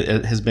Melanie,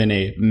 it has been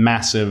a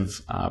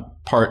massive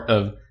part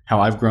of how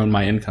I've grown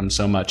my income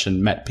so much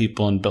and met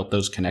people and built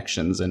those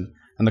connections and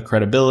the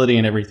credibility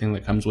and everything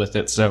that comes with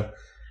it. So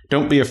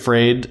don't be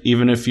afraid,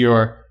 even if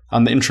you're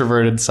on the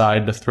introverted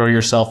side, to throw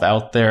yourself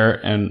out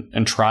there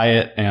and try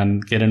it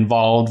and get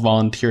involved,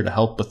 volunteer to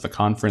help with the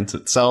conference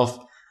itself.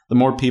 The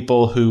more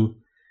people who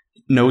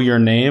know your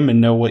name and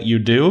know what you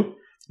do,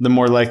 the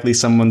more likely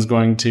someone's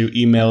going to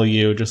email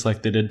you, just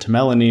like they did to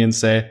Melanie, and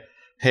say,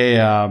 hey,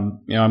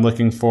 I'm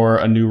looking for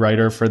a new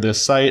writer for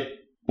this site.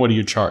 What do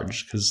you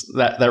charge? Because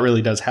that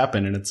really does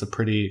happen, and it's a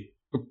pretty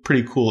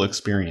cool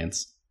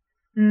experience.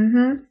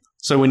 Mm-hmm.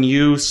 So when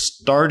you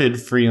started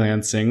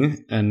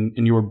freelancing and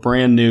you were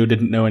brand new,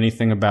 didn't know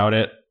anything about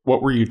it,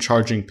 what were you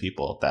charging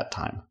people at that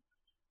time?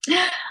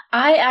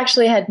 I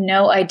actually had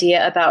no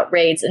idea about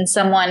rates, and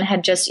someone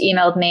had just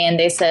emailed me and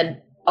they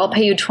said, I'll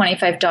pay you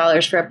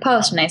 $25 for a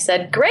post. And I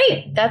said,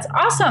 great, that's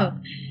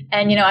awesome.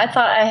 And, I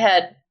thought I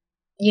had,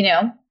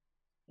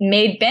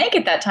 made bank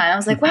at that time. I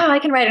was like, wow, I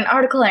can write an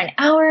article in an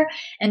hour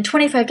and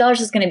 $25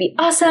 is going to be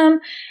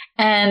awesome.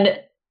 And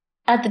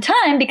at the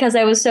time, because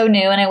I was so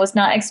new and I was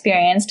not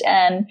experienced,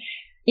 and,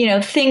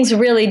 things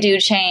really do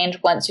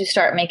change once you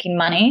start making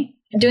money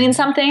doing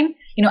something.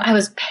 I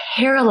was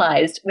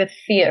paralyzed with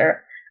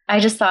fear. I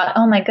just thought,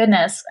 oh my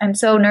goodness, I'm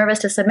so nervous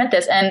to submit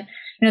this. And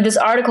this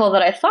article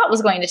that I thought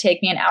was going to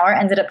take me an hour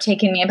ended up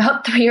taking me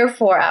about 3 or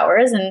 4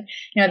 hours. And,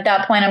 at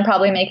that point, I'm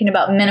probably making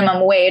about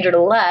minimum wage or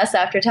less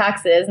after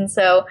taxes. And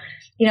so,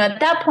 at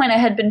that point, I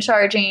had been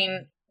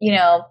charging,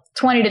 $20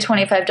 to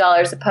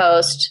 $25 a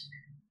post.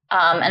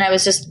 And I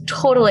was just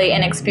totally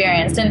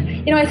inexperienced.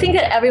 And, I think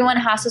that everyone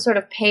has to sort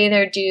of pay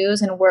their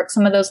dues and work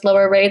some of those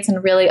lower rates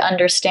and really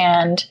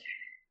understand,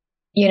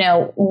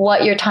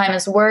 what your time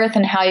is worth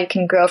and how you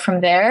can grow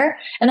from there.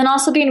 And then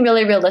also being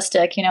really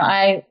realistic.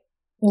 I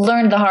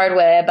learned the hard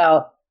way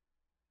about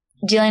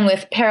dealing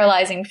with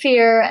paralyzing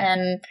fear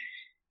and,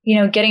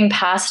 getting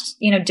past,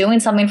 doing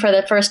something for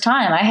the first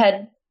time. I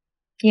had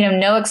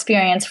no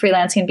experience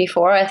freelancing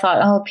before. I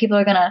thought, oh, people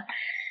are going to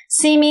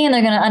see me and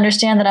they're going to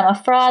understand that I'm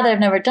a fraud, that I've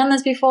never done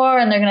this before,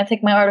 and they're going to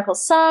think my article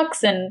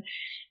sucks. And,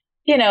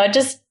 it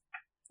just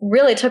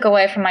really took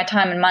away from my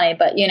time and money.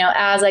 But,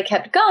 as I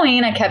kept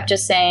going, I kept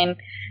just saying,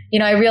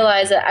 I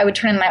realized that I would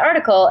turn in my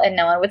article and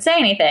no one would say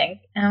anything.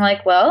 And I'm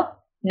like, well,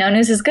 no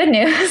news is good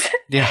news.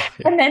 Yeah.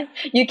 And then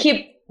you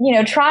keep,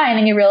 trying,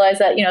 and you realize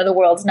that, the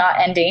world's not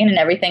ending and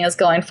everything is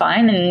going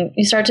fine. And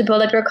you start to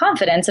build up your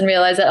confidence and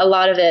realize that a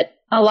lot of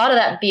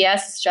that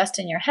BS is just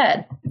in your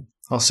head.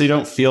 Well, so you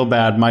don't feel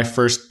bad. My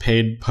first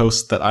paid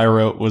post that I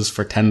wrote was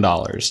for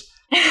 $10.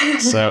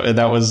 So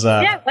that was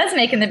I was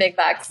making the big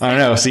bucks. I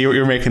know. So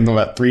you're making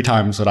about 3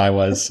 times what I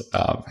was,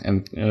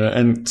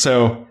 and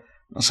so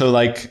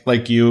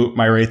like you,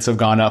 my rates have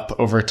gone up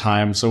over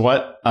time. So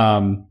what,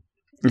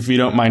 if you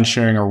don't mind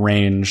sharing a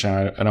range,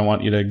 I don't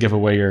want you to give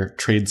away your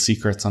trade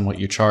secrets on what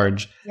you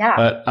charge. Yeah.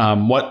 But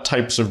what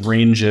types of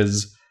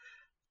ranges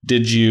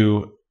did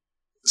you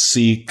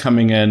see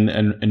coming in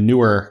and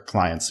newer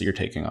clients that you're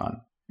taking on?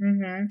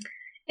 Mm-hmm.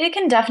 It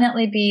can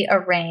definitely be a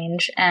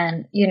range.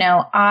 And,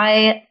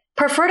 I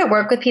prefer to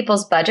work with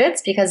people's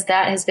budgets because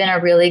that has been a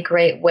really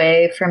great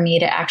way for me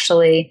to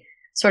actually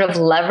sort of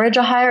leverage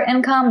a higher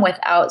income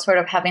without sort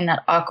of having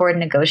that awkward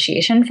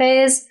negotiation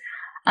phase.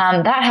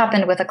 That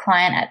happened with a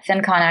client at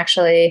FinCon,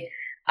 actually.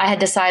 I had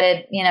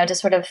decided, to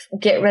sort of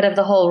get rid of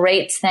the whole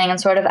rates thing and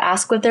sort of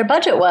ask what their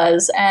budget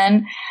was.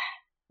 And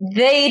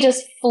they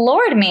just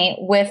floored me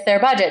with their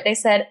budget. They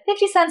said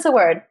 50 cents a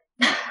word.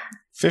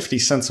 50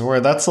 cents a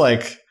word. That's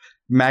like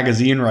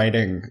magazine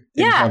writing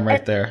income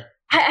right there.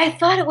 I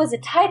thought it was a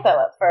typo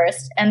at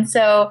first. And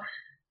so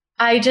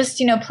I just,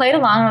 played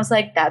along. I was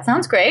like, that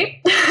sounds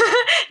great.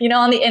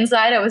 On the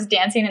inside, I was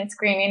dancing and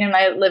screaming in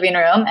my living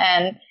room.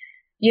 And,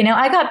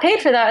 I got paid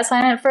for that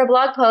assignment for a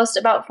blog post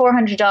about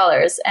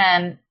 $400.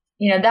 And,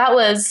 that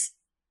was,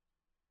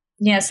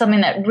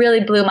 something that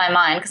really blew my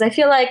mind because I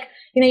feel like,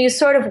 you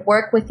sort of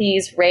work with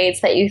these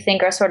rates that you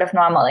think are sort of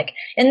normal. Like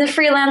in the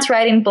freelance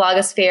writing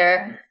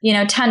blogosphere,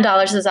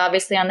 $10 is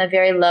obviously on the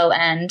very low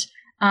end.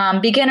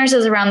 Beginners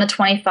is around the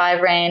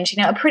 25 range.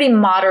 A pretty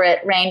moderate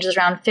range is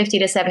around $50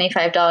 to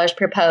 $75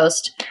 per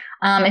post.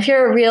 If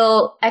you're a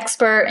real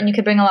expert and you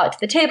could bring a lot to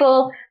the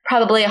table,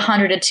 probably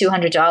 $100 to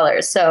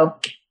 $200. So,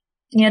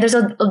 there's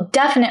a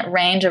definite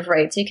range of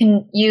rates you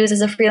can use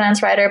as a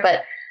freelance writer,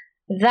 but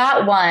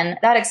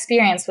that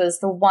experience was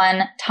the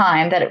one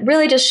time that it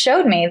really just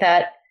showed me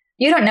that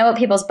you don't know what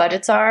people's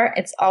budgets are.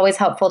 It's always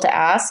helpful to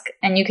ask,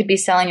 and you could be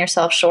selling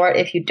yourself short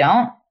if you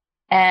don't.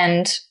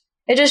 And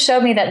it just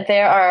showed me that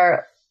there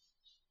are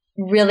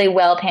really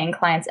well-paying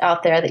clients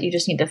out there that you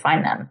just need to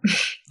find them.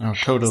 Oh,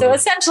 totally. So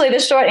essentially the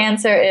short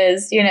answer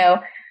is,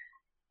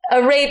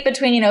 a rate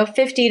between,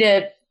 $50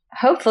 to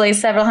hopefully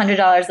several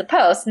 $100s a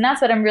post. And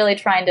that's what I'm really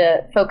trying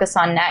to focus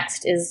on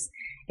next is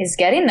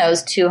getting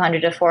those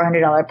 $200 to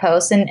 $400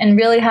 posts and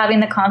really having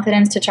the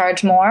confidence to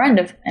charge more and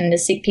to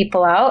seek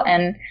people out.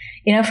 And,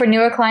 for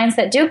newer clients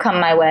that do come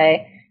my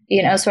way,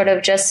 sort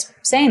of just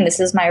saying, this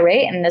is my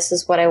rate and this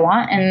is what I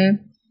want. And,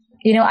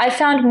 I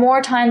found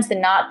more times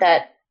than not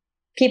that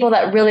people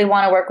that really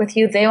want to work with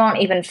you, they won't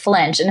even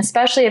flinch. And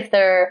especially if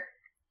they're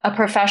a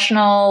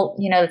professional,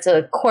 it's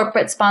a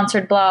corporate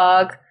sponsored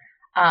blog,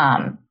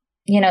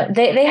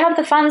 they have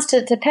the funds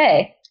to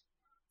pay.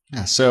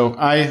 Yeah. So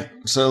a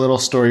little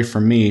story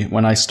from me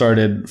when I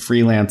started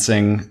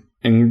freelancing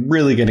and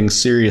really getting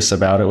serious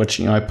about it, which,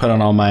 I put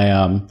on all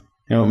my,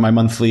 my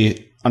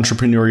monthly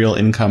entrepreneurial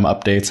income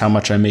updates, how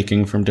much I'm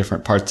making from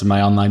different parts of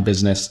my online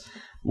business.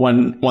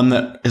 One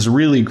that has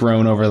really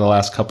grown over the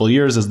last couple of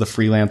years is the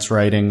freelance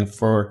writing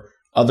for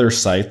other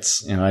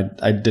sites.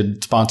 I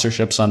did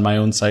sponsorships on my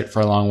own site for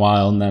a long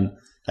while, and then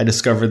I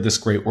discovered this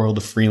great world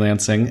of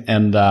freelancing.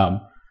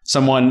 And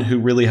someone who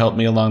really helped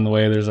me along the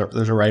way, there's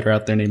a writer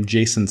out there named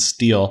Jason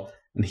Steele,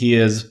 and he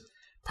is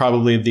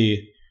probably the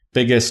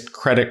biggest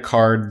credit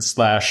card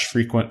 /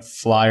 frequent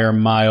flyer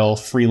mile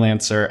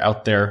freelancer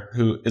out there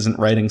who isn't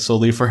writing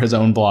solely for his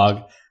own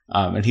blog.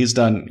 And he's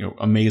done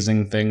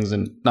amazing things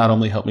and not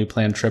only helped me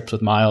plan trips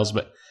with miles,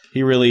 but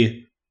he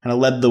really kind of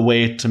led the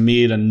way to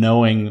me to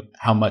knowing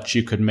how much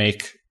you could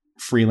make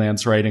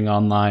freelance writing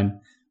online.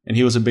 And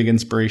he was a big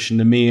inspiration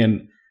to me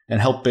and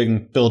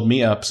helping build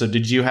me up. So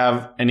did you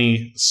have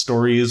any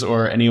stories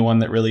or anyone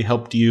that really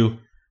helped you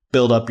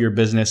build up your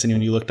business,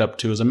 anyone you looked up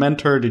to as a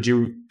mentor? Did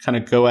you kind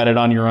of go at it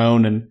on your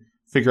own and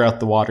figure out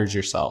the waters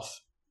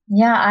yourself?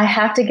 Yeah, I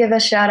have to give a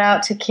shout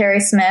out to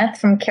Carrie Smith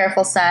from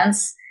Careful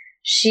Sense.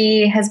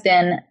 She has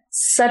been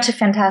such a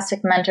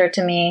fantastic mentor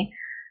to me.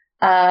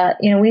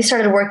 We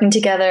started working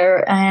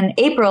together in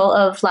April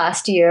of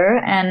last year,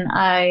 and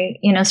I,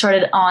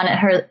 started on at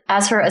her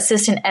as her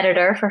assistant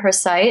editor for her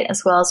site,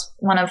 as well as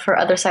one of her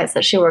other sites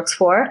that she works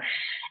for.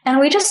 And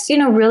we just,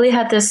 really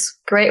had this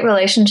great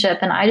relationship,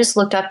 and I just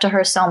looked up to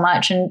her so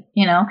much. And,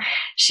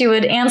 she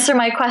would answer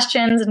my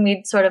questions, and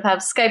we'd sort of have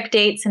Skype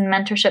dates and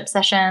mentorship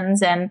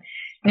sessions. And,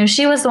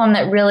 she was the one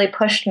that really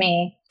pushed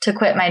me to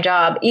quit my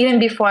job even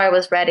before I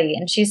was ready.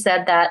 And she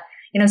said that,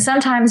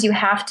 sometimes you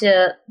have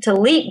to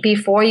leap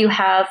before you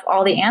have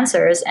all the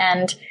answers.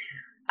 And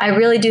I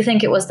really do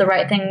think it was the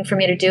right thing for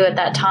me to do at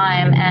that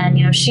time.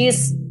 And,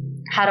 she's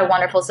had a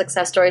wonderful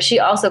success story. She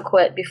also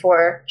quit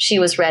before she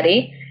was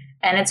ready,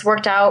 and it's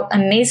worked out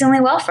amazingly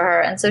well for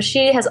her. And so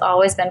she has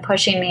always been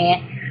pushing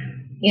me,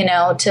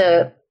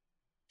 to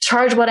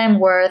charge what I'm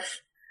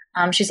worth.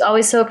 She's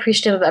always so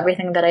appreciative of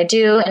everything that I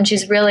do. And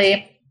she's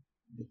really,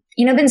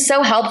 been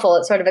so helpful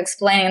at sort of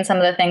explaining some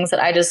of the things that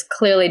I just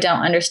clearly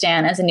don't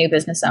understand as a new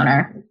business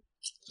owner.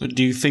 So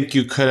do you think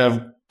you could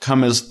have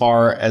come as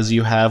far as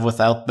you have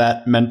without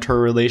that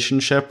mentor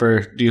relationship,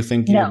 or do you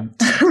think no?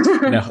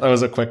 No, that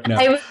was a quick no.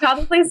 I would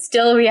probably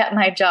still be at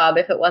my job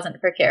if it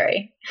wasn't for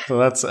Carrie. So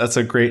that's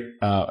a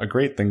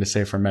great thing to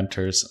say for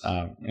mentors.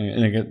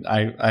 And again,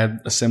 I had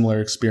a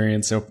similar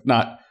experience, so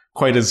not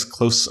quite as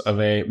close of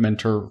a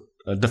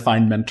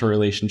defined mentor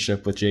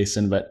relationship with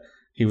Jason, but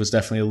he was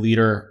definitely a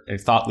leader, a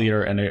thought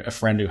leader, and a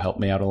friend who helped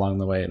me out along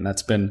the way. And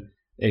that's been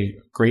a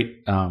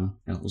great,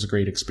 it was a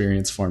great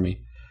experience for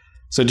me.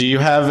 So do you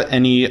have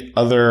any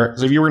other,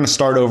 so if you were going to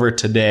start over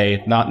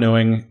today, not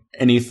knowing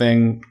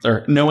anything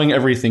or knowing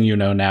everything you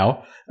know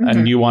now,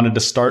 and you wanted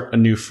to start a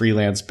new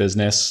freelance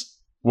business,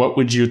 what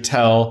would you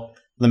tell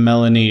the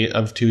Melanie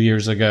of 2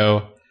 years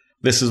ago?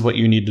 This is what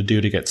you need to do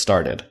to get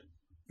started.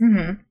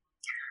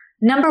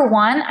 Number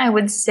one, I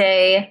would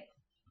say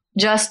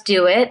just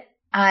do it.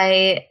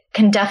 I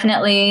can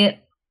definitely,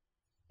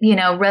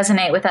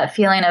 resonate with that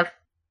feeling of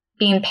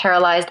being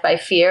paralyzed by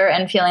fear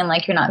and feeling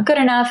like you're not good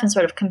enough and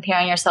sort of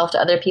comparing yourself to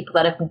other people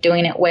that have been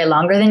doing it way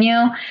longer than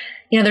you.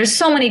 There's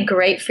so many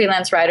great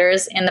freelance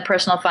writers in the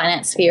personal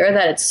finance sphere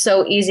that it's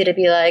so easy to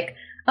be like,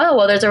 oh,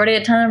 well, there's already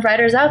a ton of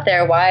writers out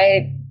there.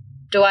 Why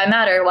do I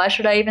matter? Why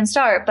should I even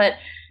start? But,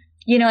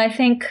 I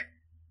think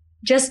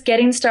just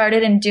getting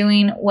started and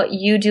doing what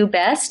you do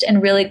best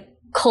and really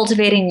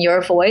cultivating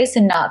your voice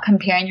and not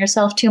comparing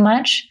yourself too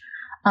much.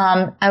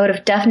 I would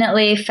have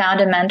definitely found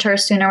a mentor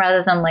sooner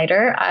rather than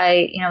later.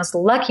 I, was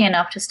lucky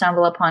enough to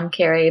stumble upon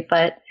Carrie,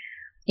 but,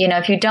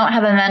 if you don't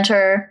have a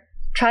mentor,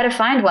 try to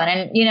find one.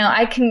 And,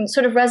 I can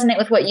sort of resonate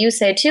with what you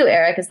say too,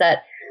 Eric, is that,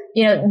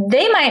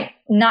 they might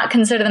not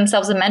consider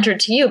themselves a mentor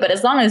to you, but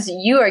as long as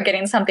you are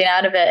getting something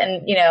out of it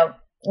and,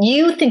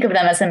 you think of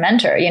them as a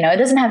mentor, it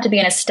doesn't have to be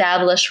an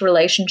established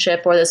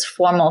relationship or this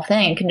formal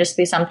thing. It can just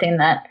be something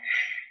that,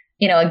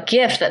 a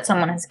gift that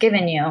someone has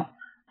given you.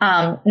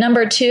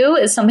 Number two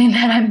is something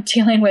that I'm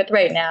dealing with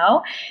right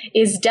now,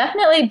 is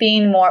definitely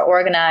being more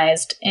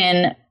organized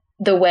in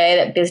the way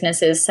that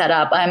business is set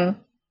up. I'm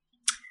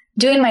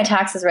doing my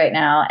taxes right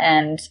now,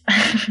 and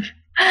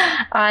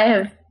I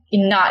have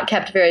not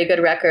kept very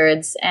good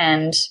records,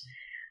 and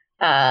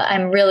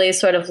I'm really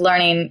sort of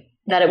learning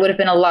that it would have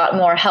been a lot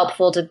more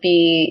helpful to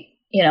be,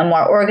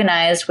 more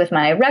organized with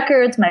my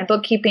records, my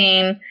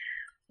bookkeeping,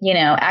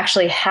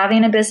 actually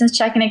having a business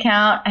checking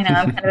account. I know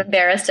I'm kind of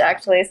embarrassed to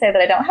actually say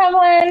that I don't have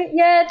one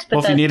yet. But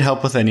well, if you need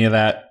help with any of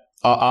that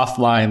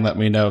offline, let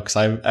me know, because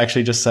I've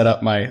actually just set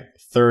up my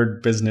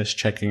third business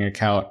checking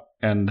account,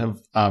 and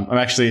I'm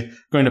actually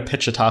going to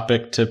pitch a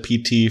topic to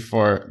PT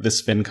for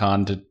this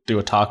FinCon to do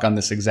a talk on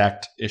this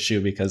exact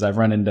issue, because I've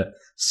run into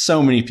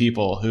so many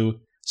people who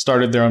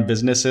started their own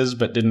businesses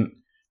but didn't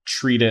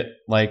treat it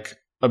like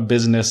a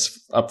business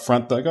up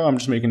front. Like, oh, I'm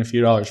just making a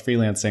few dollars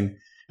freelancing.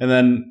 And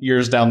then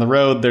years down the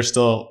road, they're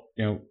still,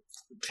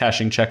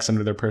 cashing checks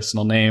under their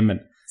personal name and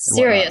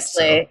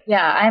seriously. So,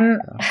 yeah,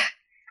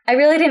 I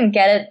really didn't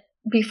get it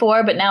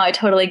before, but now I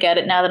totally get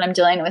it now that I'm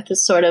dealing with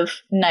this sort of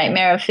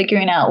nightmare of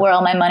figuring out where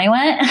all my money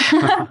went.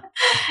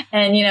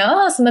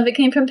 And, some of it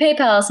came from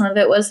PayPal. Some of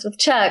it was with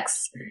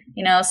checks.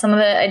 Some of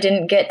it I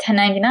didn't get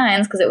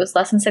 1099s because it was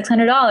less than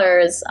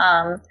 $600.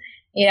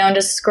 And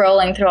just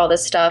scrolling through all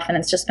this stuff. And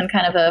it's just been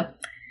kind of a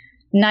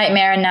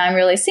nightmare. And now I'm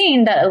really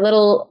seeing that a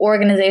little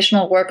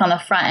organizational work on the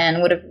front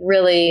end would have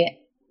really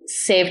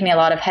saved me a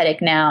lot of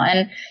headache now.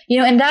 And,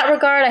 in that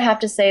regard, I have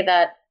to say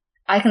that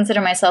I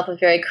consider myself a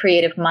very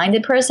creative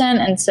minded person.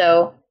 And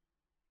so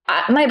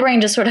my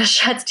brain just sort of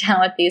shuts down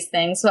with these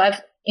things. So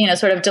I've,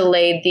 sort of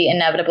delayed the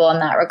inevitable in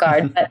that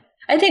regard. But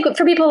I think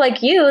for people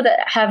like you that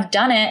have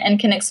done it and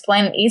can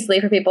explain it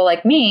easily for people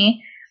like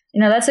me,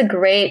 that's a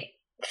great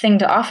thing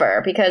to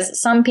offer,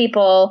 because some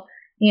people,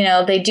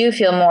 they do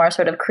feel more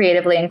sort of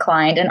creatively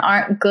inclined and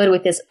aren't good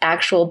with this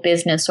actual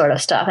business sort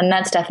of stuff. And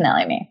that's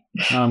definitely me.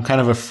 I'm kind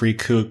of a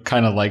freak who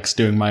kind of likes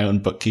doing my own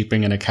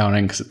bookkeeping and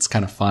accounting because it's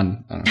kind of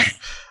fun.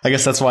 I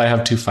guess that's why I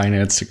have 2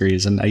 finance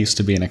degrees, and I used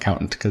to be an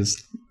accountant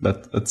because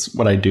that's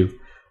what I do.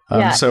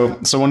 Yeah. So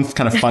one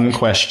kind of fun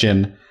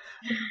question,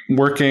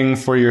 working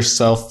for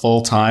yourself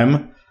full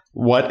time,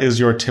 what is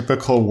your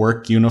typical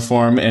work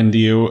uniform, and do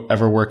you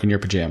ever work in your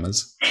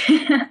pajamas?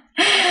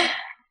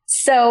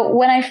 So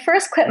when I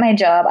first quit my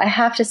job, I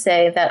have to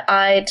say that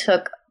I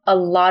took a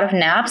lot of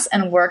naps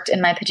and worked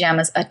in my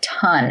pajamas a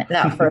ton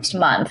that first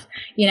month.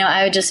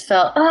 I just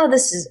felt, oh,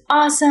 this is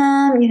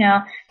awesome.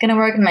 Going to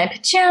work in my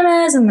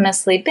pajamas. I'm going to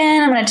sleep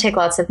in. I'm going to take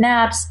lots of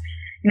naps.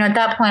 At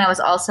that point, I was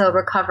also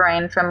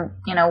recovering from,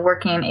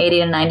 working 80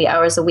 to 90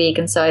 hours a week.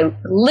 And so I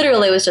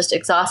literally was just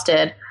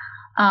exhausted.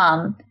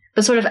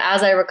 But sort of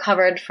as I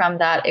recovered from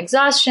that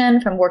exhaustion,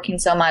 from working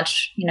so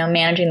much,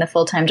 managing the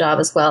full-time job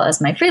as well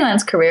as my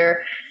freelance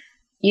career,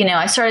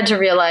 I started to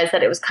realize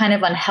that it was kind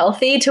of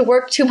unhealthy to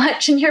work too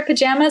much in your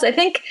pajamas. I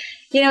think,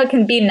 it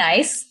can be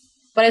nice,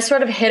 but I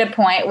sort of hit a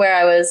point where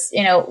I was,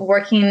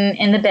 working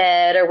in the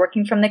bed or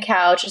working from the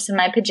couch just in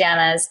my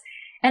pajamas.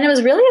 And it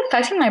was really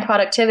affecting my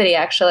productivity,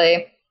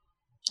 actually.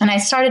 And I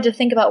started to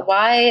think about,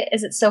 why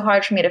is it so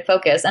hard for me to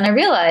focus? And I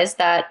realized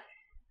that,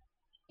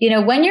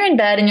 when you're in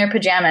bed in your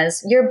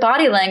pajamas, your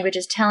body language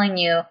is telling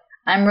you,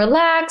 I'm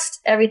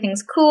relaxed,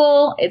 everything's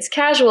cool, it's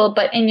casual,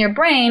 but in your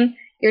brain,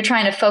 you're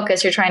trying to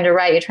focus, you're trying to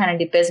write, you're trying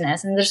to do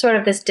business. And there's sort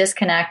of this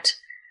disconnect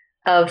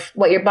of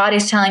what your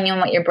body's telling you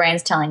and what your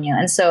brain's telling you.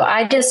 And so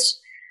I just,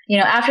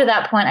 after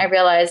that point, I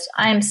realized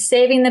I'm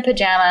saving the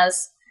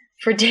pajamas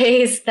for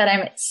days that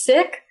I'm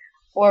sick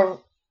or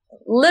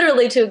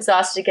literally too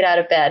exhausted to get out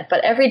of bed.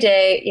 But every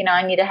day,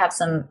 I need to have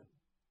some,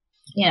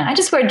 I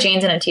just wear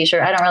jeans and a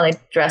t-shirt. I don't really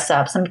dress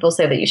up. Some people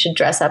say that you should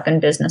dress up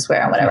in business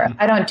wear and whatever.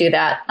 I don't do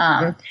that.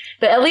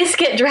 But at least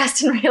get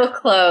dressed in real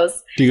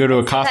clothes. Do you go to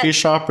a coffee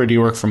shop or do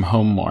you work from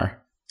home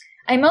more?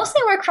 I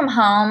mostly work from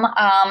home.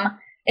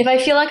 If I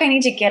feel like I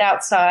need to get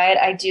outside,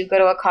 I do go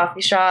to a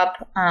coffee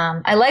shop.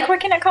 I like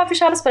working at coffee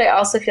shops, but I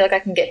also feel like I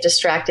can get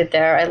distracted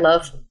there. I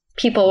love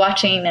people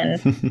watching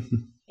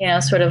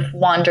and sort of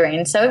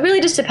wandering. So it really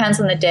just depends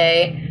on the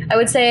day. I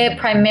would say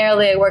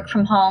primarily I work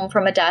from home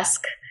from a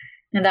desk.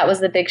 And that was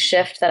the big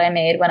shift that I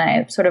made when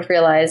I sort of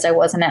realized I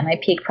wasn't at my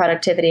peak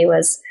productivity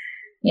was,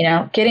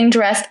 getting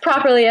dressed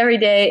properly every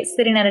day,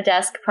 sitting at a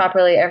desk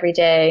properly every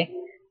day,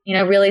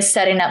 really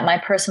setting up my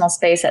personal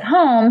space at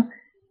home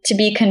to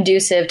be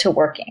conducive to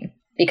working,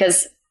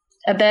 because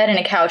a bed and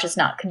a couch is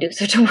not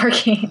conducive to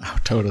working. Oh,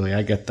 totally.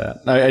 I get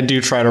that. I do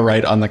try to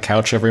write on the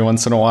couch every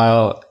once in a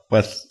while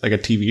with like a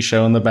TV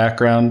show in the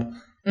background.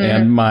 Mm-hmm.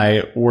 And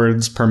my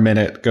words per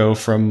minute go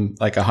from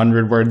like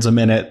 100 words a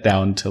minute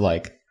down to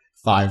like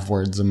 5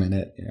 words a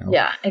minute.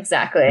 Yeah,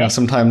 exactly.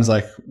 Sometimes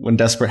like when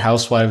Desperate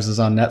Housewives is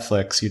on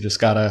Netflix, you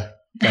just gotta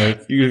do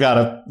what you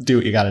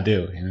gotta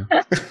do.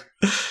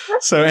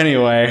 So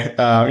anyway,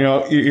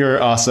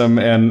 you're awesome,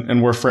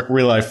 and we're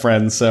real life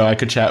friends. So I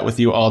could chat with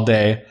you all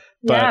day,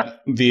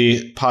 but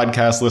the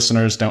podcast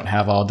listeners don't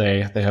have all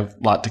day. They have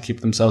a lot to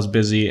keep themselves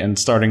busy and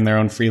starting their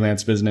own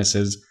freelance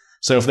businesses.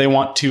 So if they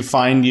want to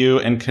find you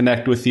and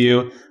connect with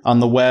you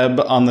on the web,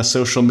 on the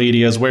social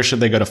medias, where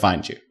should they go to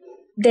find you?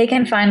 They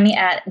can find me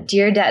at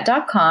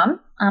DearDebt.com.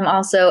 I'm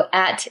also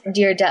at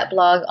Dear Debt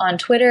Blog on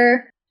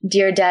Twitter,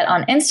 Dear Debt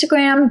on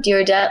Instagram,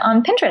 Dear Debt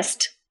on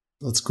Pinterest.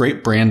 That's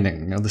great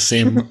branding. The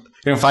same.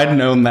 If I'd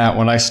known that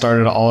when I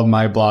started all of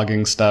my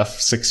blogging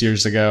stuff 6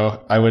 years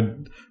ago, I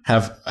would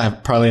have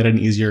probably had an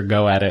easier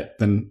go at it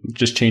than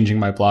just changing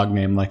my blog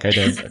name like I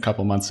did a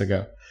couple months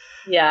ago.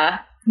 Yeah,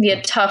 it'd be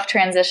a tough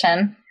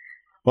transition.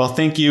 Well,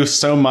 thank you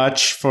so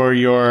much for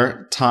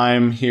your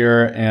time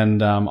here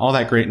and all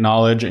that great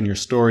knowledge and your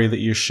story that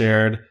you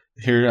shared.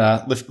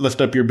 Here,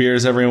 lift up your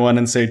beers, everyone,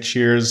 and say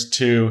cheers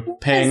to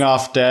paying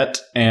off debt.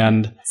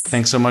 And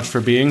thanks so much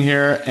for being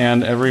here.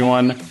 And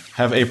everyone,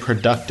 have a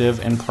productive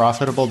and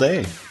profitable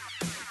day.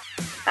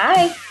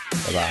 Bye.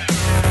 Bye-bye.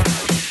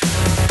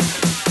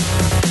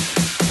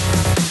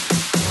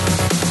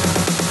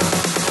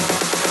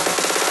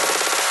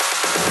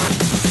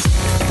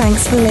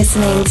 Thanks for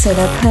listening to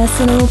the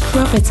Personal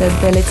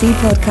Profitability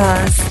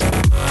Podcast.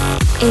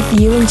 If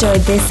you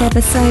enjoyed this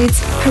episode,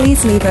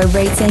 please leave a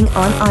rating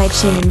on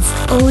iTunes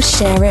or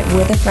share it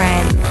with a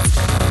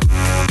friend.